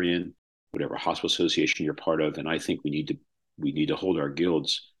society you're in, whatever hospital association you're part of. And I think we need to hold our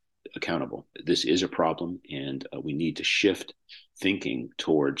guilds accountable. This is a problem, and we need to shift thinking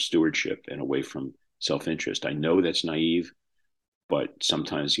towards stewardship and away from self-interest. I know that's naive, but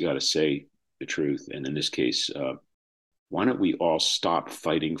sometimes you got to say the truth. And in this case, why don't we all stop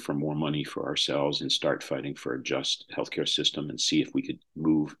fighting for more money for ourselves and start fighting for a just healthcare system and see if we could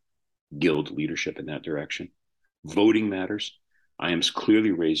move guild leadership in that direction? Voting matters. I am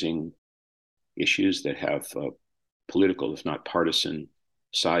clearly raising issues that have a political, if not partisan,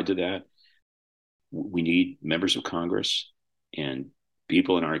 side to that. We need members of Congress and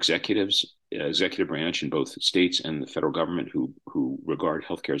people in our executive branch in both states and the federal government who regard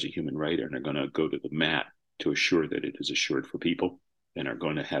healthcare as a human right and are going to go to the mat to assure that it is assured for people, and are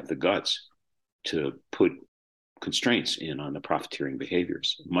going to have the guts to put constraints in on the profiteering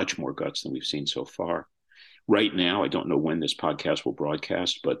behaviors, much more guts than we've seen so far. Right now, I don't know when this podcast will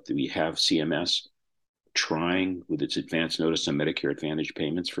broadcast, but we have CMS trying with its advance notice on Medicare Advantage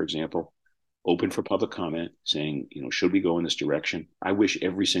payments, for example, open for public comment, saying, should we go in this direction? I wish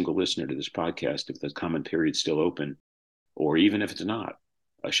every single listener to this podcast, if the comment period's still open, or even if it's not,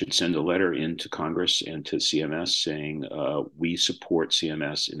 I should send a letter into Congress and to CMS saying we support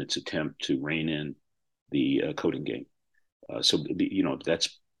CMS in its attempt to rein in the coding game. So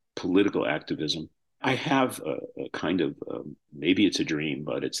that's political activism. I have a kind of, maybe it's a dream,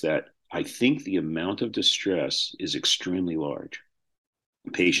 but it's that I think the amount of distress is extremely large.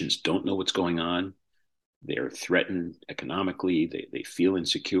 Patients don't know what's going on. They're threatened economically. They feel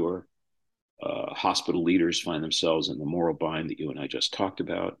insecure. Hospital leaders find themselves in the moral bind that you and I just talked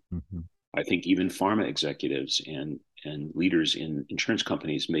about. Mm-hmm. I think even pharma executives and leaders in insurance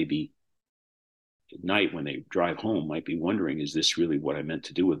companies may be at night when they drive home might be wondering, is this really what I meant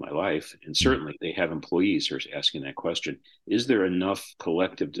to do with my life? And certainly they have employees who are asking that question. Is there enough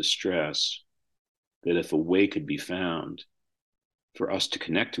collective distress that if a way could be found for us to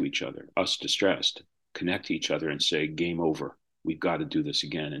connect to each other, us distressed, connect to each other and say, game over, we've got to do this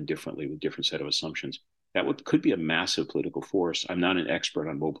again and differently with different set of assumptions, that could be a massive political force. I'm not an expert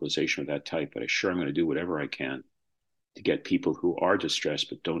on mobilization of that type, but I sure I'm going to do whatever I can to get people who are distressed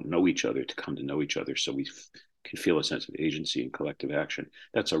but don't know each other to come to know each other so we can feel a sense of agency and collective action.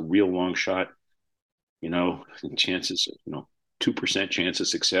 That's a real long shot, chances, 2% chance of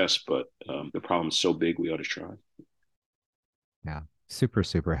success, but the problem's so big we ought to try. Yeah, super,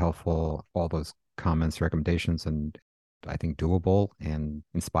 super helpful, all those comments, recommendations, and I think doable and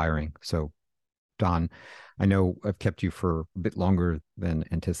inspiring. So Don, I know I've kept you for a bit longer than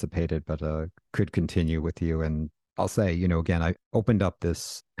anticipated, but could continue with you. And I'll say, again, I opened up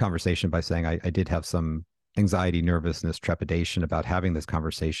this conversation by saying I did have some anxiety, nervousness, trepidation about having this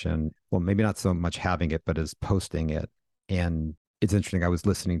conversation. Well, maybe not so much having it, but as posting it. And it's interesting. I was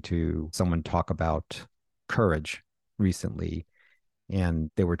listening to someone talk about courage recently, and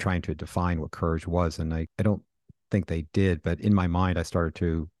they were trying to define what courage was. And I don't think they did, but in my mind, I started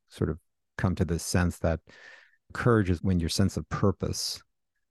to sort of come to this sense that courage is when your sense of purpose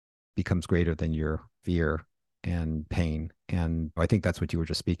becomes greater than your fear and pain. And I think that's what you were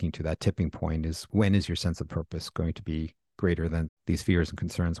just speaking to. That tipping point is, when is your sense of purpose going to be greater than these fears and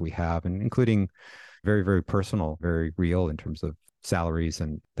concerns we have, and including very, very personal, very real in terms of salaries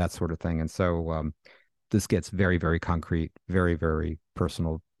and that sort of thing. And so this gets very, very concrete, very, very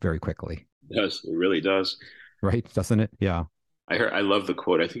personal, very quickly. It does. It really does. Right? Doesn't it? Yeah. I love the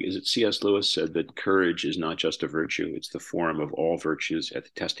quote. I think, is it C.S. Lewis said that courage is not just a virtue, it's the form of all virtues at the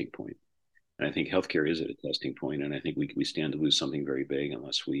testing point. And I think healthcare is at a testing point, and I think we stand to lose something very big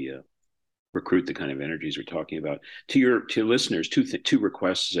unless we recruit the kind of energies we're talking about. To listeners, two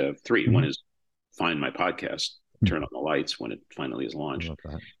requests, three. Mm-hmm. One is find my podcast, turn on the lights when it finally is launched.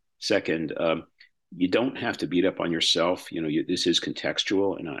 Second, you don't have to beat up on yourself. This is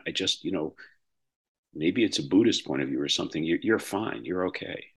contextual, and I just, maybe it's a Buddhist point of view or something. You're fine. You're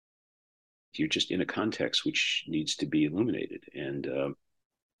okay. You're just in a context which needs to be illuminated, and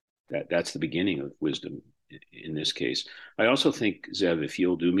that's the beginning of wisdom in this case. I also think, Zev, if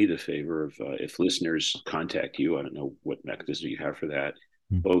you'll do me the favor of if listeners contact you, I don't know what mechanism you have for that,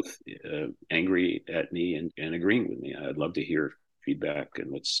 both angry at me and agreeing with me. I'd love to hear feedback,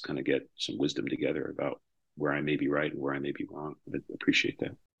 and let's kind of get some wisdom together about where I may be right and where I may be wrong. I appreciate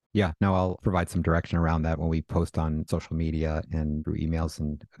that. Yeah, no, I'll provide some direction around that when we post on social media and through emails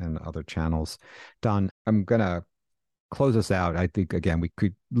and other channels. Don, I'm going to close us out. I think, again, we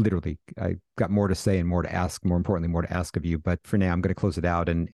could literally, I got more to say and more to ask, more importantly, more to ask of you. But for now, I'm going to close it out.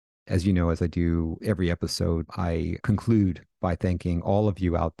 And as you know, as I do every episode, I conclude by thanking all of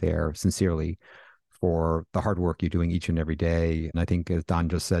you out there sincerely for the hard work you're doing each and every day. And I think, as Don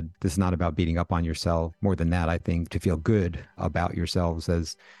just said, this is not about beating up on yourself. More than that, I think to feel good about yourselves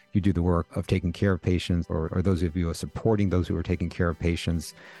as you do the work of taking care of patients, or those of you who are supporting those who are taking care of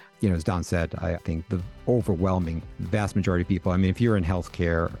patients. As Don said, I think the overwhelming vast majority of people, I mean, if you're in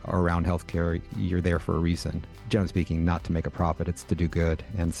healthcare or around healthcare, you're there for a reason. Generally speaking, not to make a profit, it's to do good.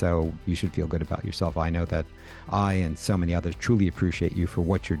 And so you should feel good about yourself. I know that I and so many others truly appreciate you for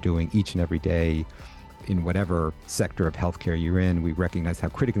what you're doing each and every day in whatever sector of healthcare you're in. We recognize how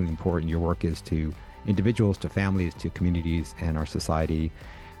critically important your work is to individuals, to families, to communities, and our society.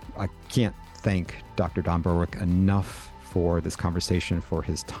 I can't thank Dr. Don Berwick enough for this conversation, for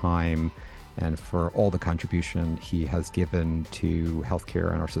his time, and for all the contribution he has given to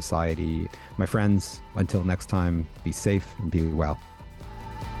healthcare and our society. My friends, until next time, be safe and be well.